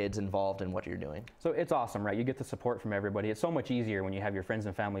Jesse and the kids involved in what you're doing? So it's awesome, right? You get the support from everybody. It's so much easier when you have your friends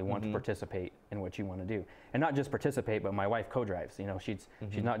and family want to participate in what you want to do. And not just participate, but my wife co-drives. You know, she's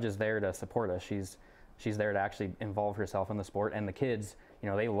not just there to support us. She's there to actually involve herself in the sport. And the kids, you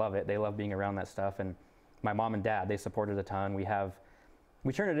know, they love it. They love being around that stuff. And my mom and dad, they support it a ton. We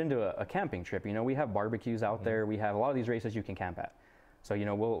turn it into a camping trip. You know, we have barbecues out there. We have a lot of these races you can camp at. So, you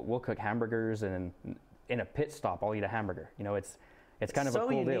know, we'll cook hamburgers, and in a pit stop, I'll eat a hamburger. You know, it's kind of a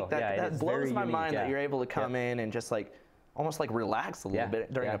cool deal. That blows my mind that you're able to come in and just like almost like relax a little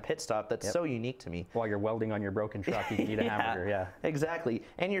bit during a pit stop. That's so unique to me. While you're welding on your broken truck, you can eat a hamburger. Yeah, exactly.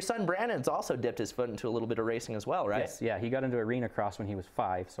 And your son Brandon's also dipped his foot into a little bit of racing as well, right? Yes, yeah. He got into arena cross when he was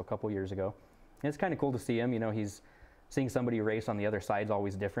 5, so a couple years ago. And it's kind of cool to see him. You know, he's seeing somebody race on the other side is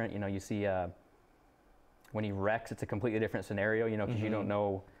always different. You know, you see when he wrecks, it's a completely different scenario. You know, because you don't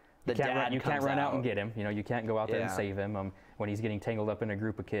know. You can't run out and get him. You know, you can't go out there and save him. When he's getting tangled up in a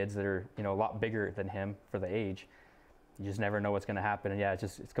group of kids that are, you know, a lot bigger than him for the age, you just never know what's going to happen. And yeah,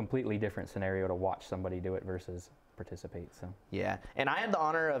 it's a completely different scenario to watch somebody do it versus participate. So yeah, and I had the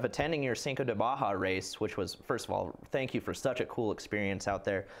honor of attending your Cinco de Baja race, which was, first of all, thank you for such a cool experience out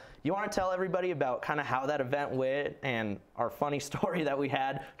there. You want to tell everybody about kind of how that event went and our funny story that we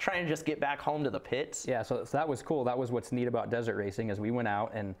had trying to just get back home to the pits? Yeah, so that was cool. That was what's neat about desert racing is we went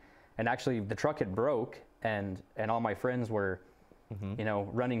out and actually the truck had broke and all my friends were you know,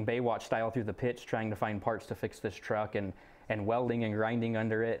 running Baywatch style through the pits trying to find parts to fix this truck and welding and grinding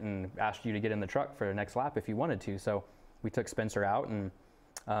under it, and asked you to get in the truck for the next lap if you wanted to. So we took Spencer out and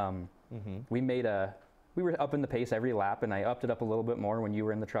we were up in the pace every lap, and I upped it up a little bit more when you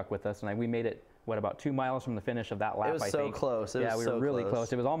were in the truck with us, and we made it about 2 miles from the finish of that lap. It was so close. Yeah, we were really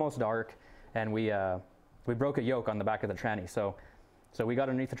close. It was almost dark, and we broke a yoke on the back of the tranny. So we got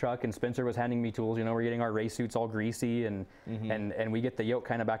underneath the truck, and Spencer was handing me tools. You know, we're getting our race suits all greasy, and we get the yoke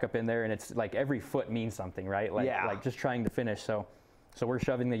kind of back up in there, and it's like every foot means something, right? Like just trying to finish. So we're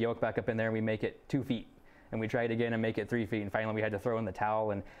shoving the yoke back up in there, and we make it 2 feet, and we try it again and make it 3 feet, and finally we had to throw in the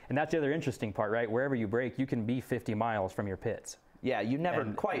towel, and that's the other interesting part, right? Wherever you break, you can be 50 miles from your pits. Yeah, you never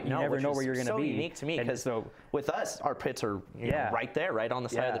quite know. You never know where you're going to be. So unique to me because with us, our pits are right there, right on the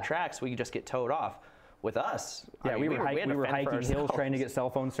side of the tracks. We just get towed off. With us, yeah, we were hiking hills trying to get cell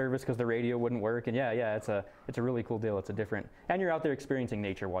phone service because the radio wouldn't work, and it's a really cool deal. It's a different, and you're out there experiencing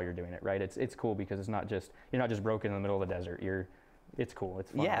nature while you're doing it, right? It's cool because you're not just broken in the middle of the desert. It's cool. It's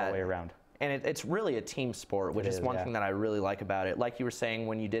fun all the way around. And it's really a team sport, which is one thing that I really like about it. Like you were saying,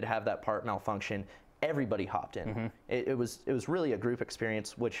 when you did have that part malfunction, everybody hopped in. It was really a group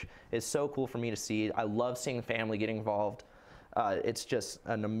experience, which is so cool for me to see. I love seeing family get involved. It's just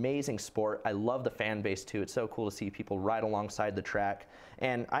an amazing sport. I love the fan base too. It's so cool to see people right alongside the track.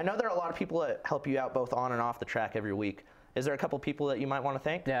 And I know there are a lot of people that help you out both on and off the track every week. Is there a couple people that you might want to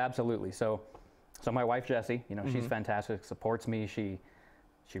thank? Yeah, absolutely. So my wife Jessie, you know, she's fantastic, supports me. She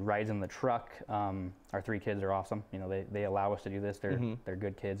rides in the truck. Our 3 kids are awesome. You know, they allow us to do this. They're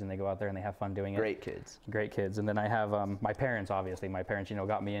good kids, and they go out there and they have fun doing it. Great kids. Great kids. And then I have my parents, obviously. My parents, you know,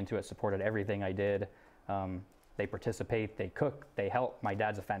 got me into it, supported everything I did. They participate, they cook, they help. My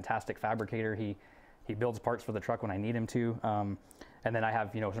dad's a fantastic fabricator. He builds parts for the truck when I need him to. And then I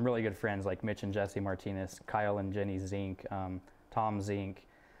have, you know, some really good friends like Mitch and Jesse Martinez, Kyle and Jenny Zink, Tom Zink,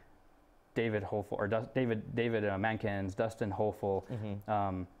 David Hofel, or David Mankins, Dustin Hofel.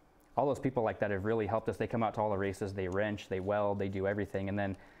 All those people like that have really helped us. They come out to all the races, they wrench, they weld, they do everything. And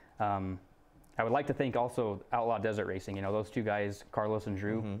then I would like to thank also Outlaw Desert Racing. You know, those 2 guys, Carlos and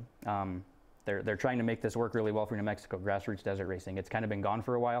Drew. They're trying to make this work really well for New Mexico, grassroots desert racing. It's kind of been gone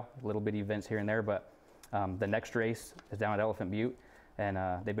for a while, little bitty events here and there, but the next race is down at Elephant Butte, and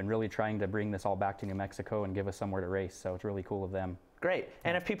they've been really trying to bring this all back to New Mexico and give us somewhere to race, so it's really cool of them. Great.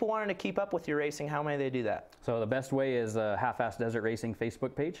 And if people wanted to keep up with your racing, how may they do that? So the best way is Half-Assed Desert Racing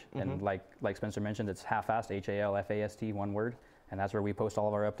Facebook page, and like Spencer mentioned, it's Half-Assed, H-A-L-F-A-S-T, one word. And that's where we post all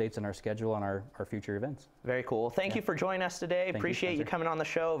of our updates and our schedule on our future events. Very cool. Thank you for joining us today. Appreciate you coming on the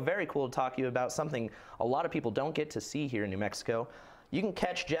show. Very cool to talk to you about something a lot of people don't get to see here in New Mexico. You can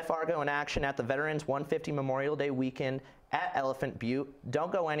catch Jeff Argo in action at the Veterans 150 Memorial Day weekend at Elephant Butte.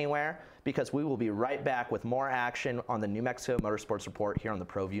 Don't go anywhere because we will be right back with more action on the New Mexico Motorsports Report here on the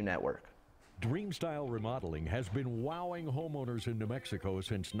ProView Network. Dream Style Remodeling has been wowing homeowners in New Mexico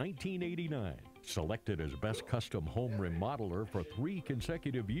since 1989. Selected as Best Custom Home Remodeler for 3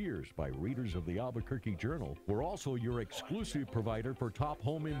 consecutive years by readers of the Albuquerque Journal, we're also your exclusive provider for top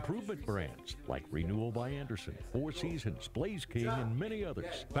home improvement brands like Renewal by Anderson, Four Seasons, Blaze King, and many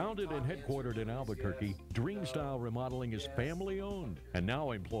others. Founded and headquartered in Albuquerque, Dream Style Remodeling is family-owned and now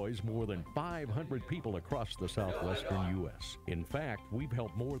employs more than 500 people across the southwestern U.S. In fact, we've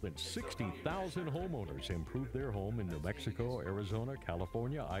helped more than 60,000 homeowners improve their home in New Mexico, Arizona,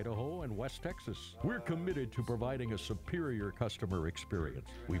 California, Idaho, and West Texas. We're committed to providing a superior customer experience.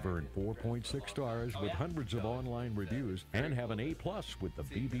 We've earned 4.6 stars with hundreds of online reviews and have an A+ with the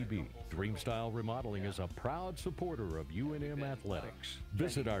BBB. Dream Style Remodeling is a proud supporter of UNM Athletics.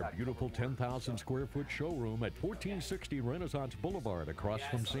 Visit our beautiful 10,000 square foot showroom at 1460 Renaissance Boulevard across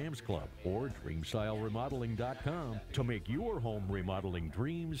from Sam's Club or DreamStyleRemodeling.com to make your home remodeling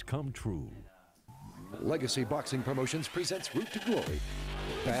dreams come true. Legacy Boxing Promotions presents Route to Glory,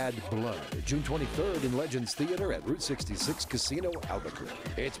 Bad Blood, June 23rd in Legends Theater at Route 66 Casino, Albuquerque.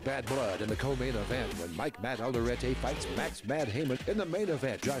 It's Bad Blood in the co-main event when Mike Matt Alderete fights Max Mad Heyman. In the main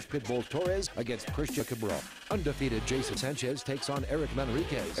event, Josh Pitbull Torres against Christian Cabral. Undefeated Jason Sanchez takes on Eric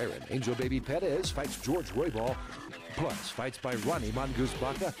Manriquez. Aaron Angel Baby Perez fights George Roybal. Plus, fights by Ronnie Mongoose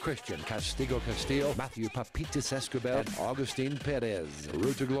Baca, Christian Castigo Castillo, Matthew Papitas Escobar, and Augustine Perez.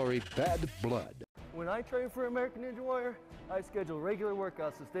 Route to Glory, Bad Blood. When I train for American Ninja Warrior, I schedule regular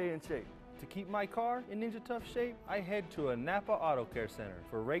workouts to stay in shape. To keep my car in Ninja Tough shape, I head to a Napa Auto Care Center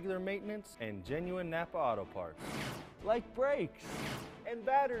for regular maintenance and genuine Napa Auto parts. Like brakes and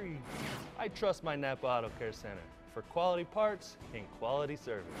batteries. I trust my Napa Auto Care Center for quality parts and quality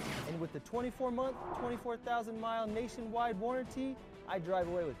service. And with the 24-month, 24,000-mile nationwide warranty, I drive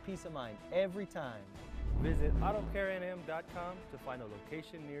away with peace of mind every time. Visit AutoCareNM.com to find a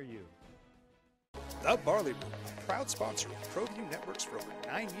location near you. The Barley Room, proud sponsor of ProView Networks for over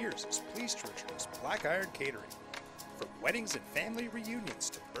 9 years, is pleased to introduce Black Iron Catering. From weddings and family reunions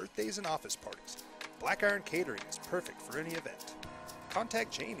to birthdays and office parties, Black Iron Catering is perfect for any event.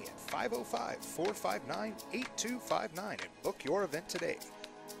 Contact Jamie at 505-459-8259 and book your event today.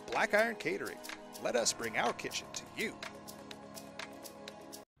 Black Iron Catering. Let us bring our kitchen to you.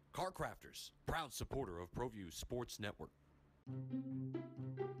 Car Crafters, proud supporter of ProView Sports Network.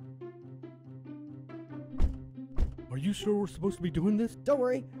 Are you sure we're supposed to be doing this? Don't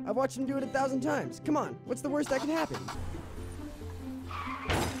worry, I've watched him do it 1,000 times. Come on, what's the worst that could happen?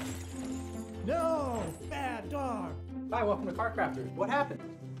 No! Bad dog! Hi, welcome to Car Crafters. What happened?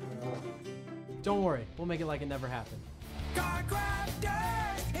 Don't worry, we'll make it like it never happened. Car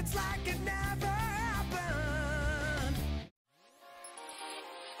Crafters, it's like it never happened.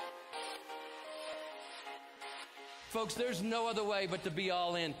 Folks, there's no other way but to be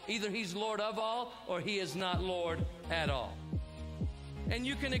all in. Either he's Lord of all or he is not Lord at all. And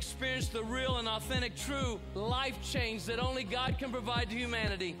you can experience the real and authentic, true life change that only God can provide to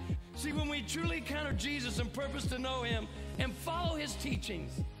humanity. See, when we truly encounter Jesus and purpose to know him and follow his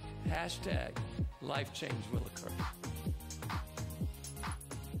teachings, hashtag life change will occur.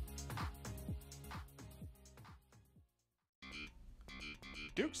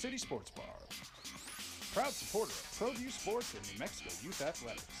 Duke City Sports Bar, proud supporter of ProView Sports and New Mexico Youth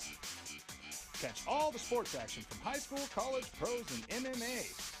Athletics. Catch all the sports action from high school, college, pros, and MMA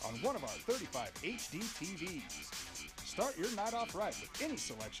on one of our 35 HD TVs. Start your night off right with any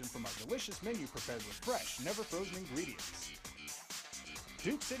selection from our delicious menu prepared with fresh, never frozen ingredients.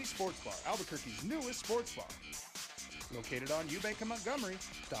 Duke City Sports Bar, Albuquerque's newest sports bar. Located on Eubank and Montgomery,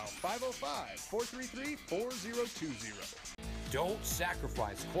 dial 505-433-4020. Don't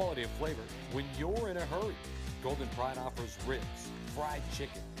sacrifice quality and flavor when you're in a hurry. Golden Pride offers ribs, fried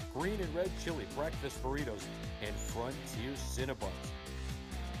chicken, green and red chili breakfast burritos, and Frontier Cinnabons.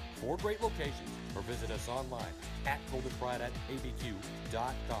 4 great locations, or visit us online at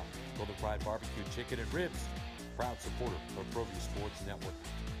goldenpride@abq.com. Golden Pride Barbecue Chicken and Ribs, proud supporter of ProView Sports Network.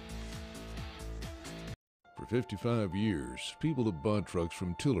 For 55 years, people have bought trucks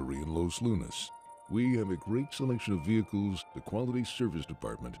from Tillery in Los Lunas. We have a great selection of vehicles, the quality service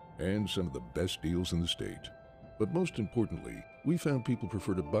department, and some of the best deals in the state. But most importantly, we found people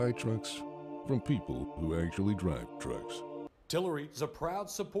prefer to buy trucks from people who actually drive trucks. Tillery is a proud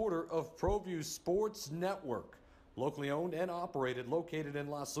supporter of ProView Sports Network. Locally owned and operated, located in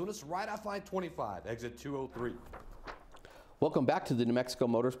Las Lunas, right off I-25, exit 203. Welcome back to the New Mexico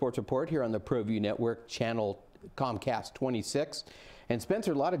Motorsports Report here on the ProView Network, channel Comcast 26. And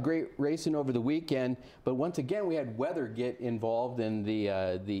Spencer, a lot of great racing over the weekend, but once again we had weather get involved, and the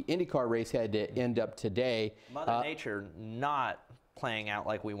IndyCar race had to end up today. Mother Nature not playing out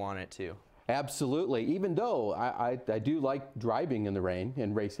like we want it to. Absolutely, even though I do like driving in the rain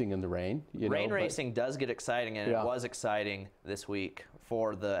and racing in the rain. Rain racing does get exciting, and it was exciting this week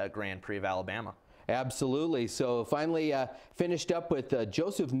for the Grand Prix of Alabama. Absolutely. So finally finished up with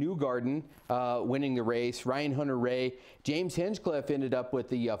Joseph Newgarden winning the race. Ryan Hunter-Reay. James Hinchcliffe ended up with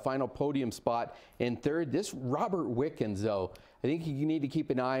the final podium spot in third. This Robert Wickens, though, I think you need to keep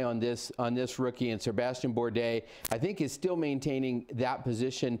an eye on this rookie. And Sebastian Bourdais, I think, is still maintaining that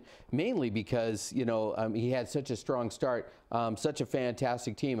position, mainly because, you know, he had such a strong start, such a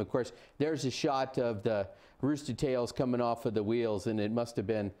fantastic team. Of course, there's a shot of the Rooster Tails coming off of the wheels, and it must have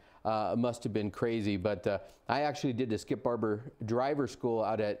been crazy. But I actually did the Skip Barber driver school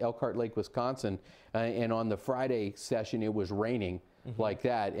out at Elkhart Lake, Wisconsin, and on the Friday session it was raining like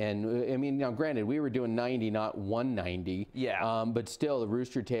that. And I mean, now granted, we were doing 90, not 190. Yeah. But still, the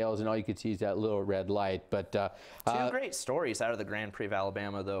Rooster Tails, and all you could see is that little red light. But two great stories out of the Grand Prix of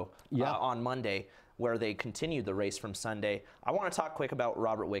Alabama, though. On Monday, where they continued the race from Sunday. I want to talk quick about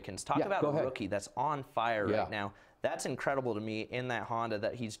Robert Wickens. Talk about a rookie that's on fire right now. That's incredible to me in that Honda,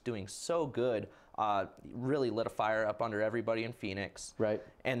 that he's doing so good. Really lit a fire up under everybody in Phoenix. Right.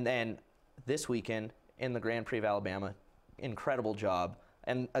 And then this weekend in the Grand Prix of Alabama, incredible job.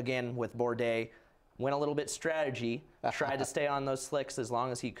 And again, with Bourdais, went a little bit strategy, tried to stay on those slicks as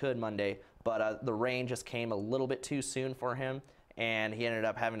long as he could Monday, but the rain just came a little bit too soon for him, and he ended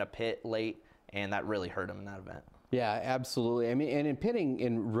up having to pit late, and that really hurt him in that event. Yeah, absolutely. I mean, and in pitting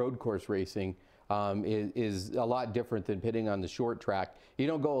in road course racing, is a lot different than pitting on the short track. You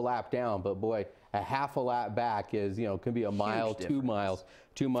don't go a lap down, but boy, a half a lap back is, you know, can be a mile, 2 miles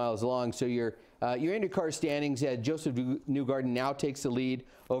long. So your IndyCar standings, Joseph Newgarden now takes the lead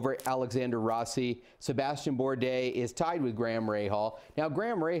over Alexander Rossi. Sebastian Bourdais is tied with Graham Rahal. Now,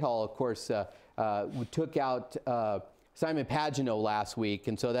 Graham Rahal, of course, took out Simon Pagenaud last week,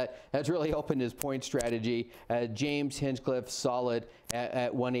 and so that's really opened his point strategy. James Hinchcliffe solid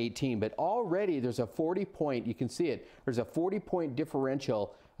at 118, but already there's a 40-point, you can see it, there's a 40-point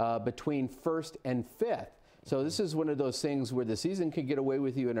differential between first and fifth. So this is one of those things where the season can get away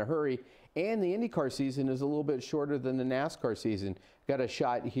with you in a hurry, and the IndyCar season is a little bit shorter than the NASCAR season. Got a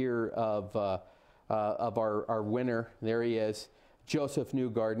shot here of our winner. There he is. Joseph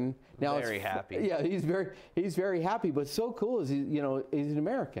Newgarden. Now very happy. Yeah, he's very happy. But so cool is he's an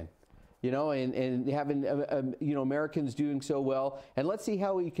American, and having Americans doing so well. And let's see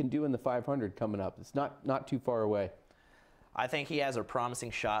how he can do in the 500 coming up. It's not too far away. I think he has a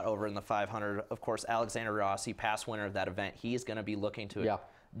promising shot over in the 500. Of course, Alexander Rossi, past winner of that event, he's going to be looking to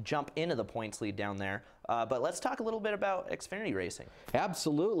jump into the points lead down there. But let's talk a little bit about Xfinity racing.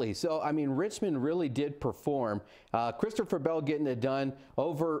 Absolutely. So, I mean, Richmond really did perform. Christopher Bell getting it done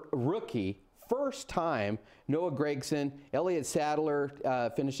over rookie, first time, Noah Gragson, Elliott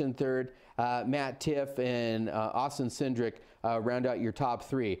Sadler finishing third, Matt Tiff and Austin Cindric round out your top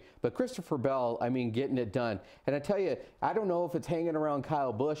three. But Christopher Bell, I mean, getting it done. And I tell you, I don't know if it's hanging around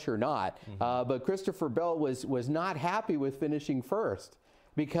Kyle Busch or not, but Christopher Bell was not happy with finishing first,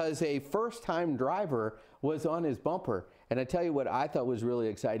 because a first-time driver was on his bumper. And I tell you what I thought was really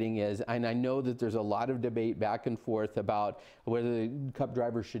exciting is, and I know that there's a lot of debate back and forth about whether the Cup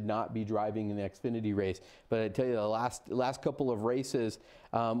drivers should not be driving in the Xfinity race, but I tell you, the last couple of races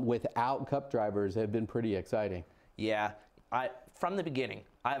without Cup drivers have been pretty exciting. Yeah, from the beginning,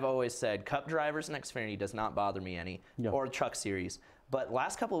 I've always said Cup drivers in Xfinity does not bother me any, or Truck Series. But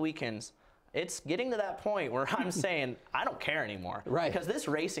last couple of weekends, it's getting to that point where I'm saying I don't care anymore. Right. Because this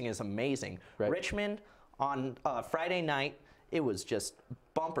racing is amazing. Right. Richmond on Friday night, it was just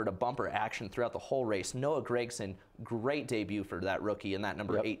bumper-to-bumper action throughout the whole race. Noah Gragson, great debut for that rookie in that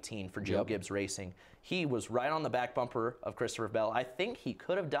number 18 for Joe Gibbs Racing. He was right on the back bumper of Christopher Bell. I think he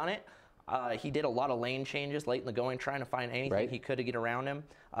could have done it. He did a lot of lane changes late in the going, trying to find anything he could to get around him.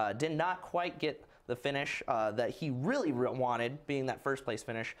 Did not quite get the finish that he really wanted, being that first place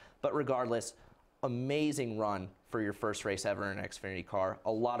finish. But regardless, amazing run for your first race ever in an Xfinity car.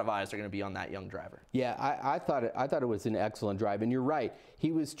 A lot of eyes are going to be on that young driver. Yeah, I thought it was an excellent drive, and you're right.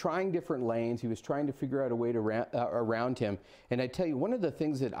 He was trying different lanes. He was trying to figure out a way to around him. And I tell you, one of the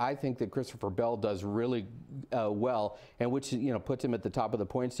things that I think that Christopher Bell does really well, and which puts him at the top of the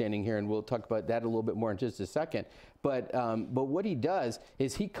point standing here, and we'll talk about that a little bit more in just a second. But what he does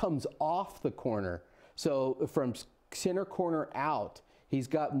is he comes off the corner, so from center corner out, he's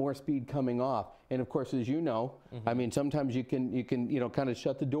got more speed coming off. And of course, as you know, I mean, sometimes you can kind of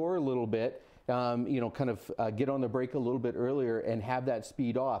shut the door a little bit, kind of get on the brake a little bit earlier and have that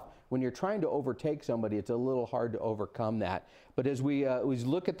speed off. When you're trying to overtake somebody, it's a little hard to overcome that. But as we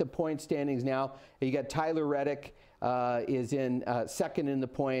look at the point standings now, you got Tyler Reddick is in second in the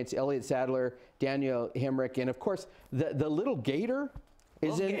points, Elliott Sadler, Daniel Hemrick, and of course the little Gator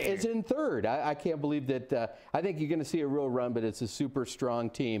is in third. I can't believe that. I think you're going to see a real run, but it's a super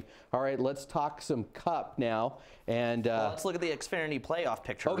strong team. All right, let's talk some Cup now. And well, let's look at the Xfinity playoff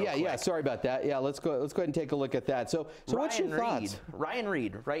picture. Oh yeah, yeah. Sorry about that. Yeah, let's go ahead and take a look at that. So what's your thoughts? Ryan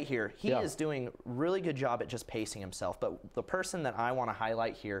Reed, right here. He is doing a really good job at just pacing himself. But the person that I want to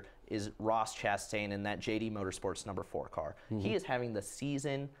highlight here is Ross Chastain in that JD Motorsports number 4 car. He is having the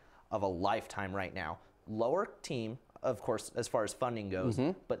season of a lifetime right now. Lower team, of course, as far as funding goes,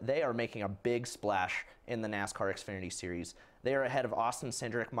 but they are making a big splash in the NASCAR Xfinity Series. They are ahead of Austin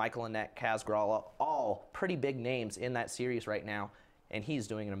Cindric, Michael Annett, Kaz Gralla, all pretty big names in that series right now, and he's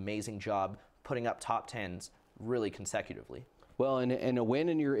doing an amazing job putting up top 10s really consecutively. Well, and a win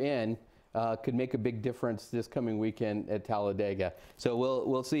and you're in could make a big difference this coming weekend at Talladega. So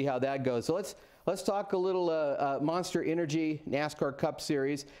we'll see how that goes. So let's talk a little Monster Energy NASCAR Cup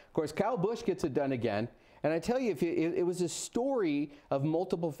Series. Of course, Kyle Busch gets it done again. And I tell you, it was a story of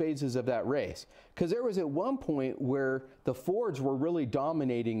multiple phases of that race. Because there was at one point where the Fords were really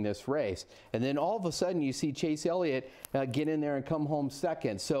dominating this race. And then all of a sudden you see Chase Elliott get in there and come home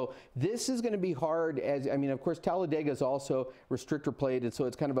second. So this is going to be hard. Of course, Talladega is also restrictor plated. So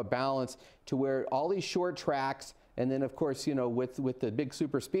it's kind of a balance to where all these short tracks, and then, of course, with the big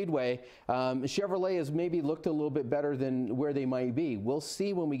super speedway, Chevrolet has maybe looked a little bit better than where they might be. We'll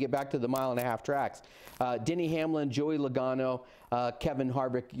see when we get back to the mile-and-a-half tracks. Denny Hamlin, Joey Logano, Kevin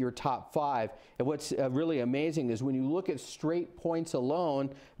Harvick, your top 5. And what's really amazing is when you look at straight points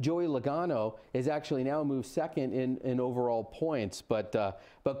alone, Joey Logano is actually now moved second in overall points. But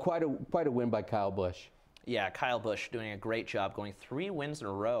quite a win by Kyle Busch. Yeah, Kyle Busch doing a great job, going 3 wins in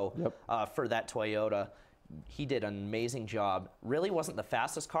a row for that Toyota. He did an amazing job. Really wasn't the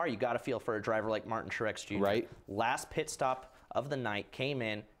fastest car. You got to feel for a driver like Martin Truex Jr. Right. Last pit stop of the night, came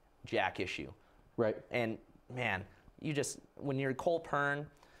in, jack issue. Right. And man, when you're Cole Pearn,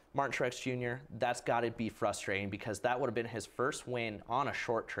 Martin Truex Jr., that's got to be frustrating because that would have been his first win on a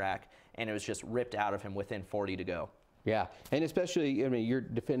short track, and it was just ripped out of him within 40 to go. Yeah, and especially, you're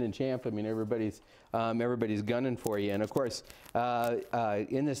defending champ. Everybody's gunning for you. And of course,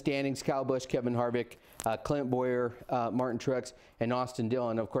 in the standings, Kyle Busch, Kevin Harvick, Clint Bowyer, Martin Truex, and Austin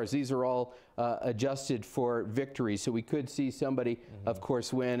Dillon. Of course, these are all adjusted for victory. So we could see somebody, of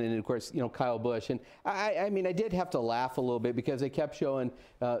course, win. And of course, Kyle Busch. And I did have to laugh a little bit because they kept showing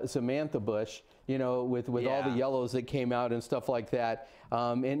Samantha Busch, with all the yellows that came out and stuff like that.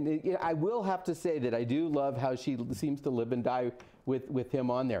 I will have to say that I do love how she seems to live and die with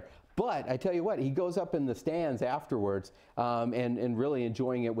him on there. But I tell you what, he goes up in the stands afterwards and really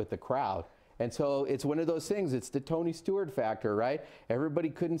enjoying it with the crowd. And so it's one of those things. It's the Tony Stewart factor, right? Everybody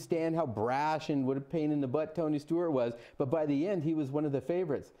couldn't stand how brash and what a pain in the butt Tony Stewart was. But by the end, he was one of the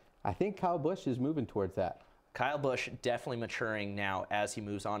favorites. I think Kyle Busch is moving towards that. Kyle Busch definitely maturing now as he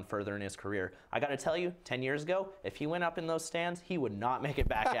moves on further in his career. I got to tell you, 10 years ago, if he went up in those stands, he would not make it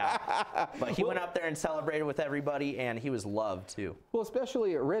back out. But he went up there and celebrated with everybody, and he was loved too. Well,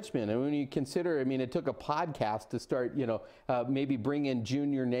 especially at Richmond. And when you consider, it took a podcast to start, maybe bring in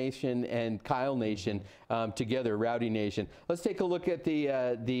Junior Nation and Kyle Nation together, Rowdy Nation. Let's take a look at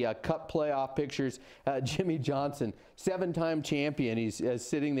the Cup playoff pictures. Jimmy Johnson, 7-time champion. He's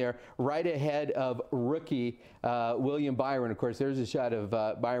sitting there right ahead of rookie William Byron. Of course, there's a shot of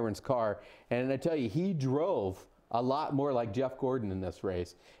Byron's car. And I tell you, he drove a lot more like Jeff Gordon in this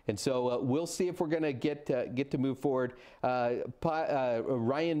race. And so we'll see if we're going to get to move forward.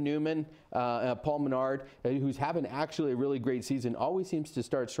 Ryan Newman, Paul Menard, who's having actually a really great season, always seems to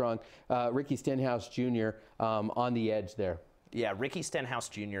start strong. Ricky Stenhouse Jr. On the edge there. Yeah, Ricky Stenhouse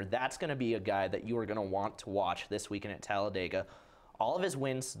Jr., that's going to be a guy that you are going to want to watch this weekend at Talladega. All of his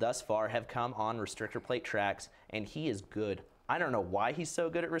wins thus far have come on restrictor plate tracks, and he is good. I don't know why he's so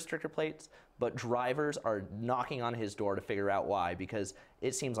good at restrictor plates, but drivers are knocking on his door to figure out why, because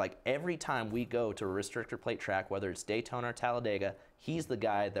it seems like every time we go to a restrictor plate track, whether it's Daytona or Talladega, he's the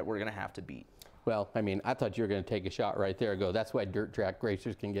guy that we're going to have to beat. Well, I thought you were going to take a shot right there and go, that's why dirt track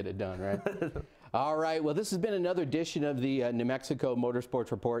racers can get it done, right? All right, well, this has been another edition of the New Mexico Motorsports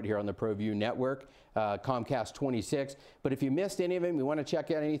Report here on the ProView Network, Comcast 26. But if you missed any of them, you want to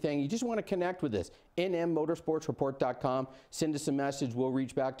check out anything, you just want to connect with us, nmmotorsportsreport.com. Send us a message. We'll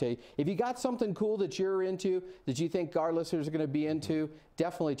reach back to you. If you got something cool that you're into, that you think our listeners are going to be into,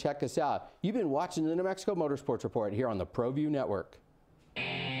 definitely check us out. You've been watching the New Mexico Motorsports Report here on the ProView Network.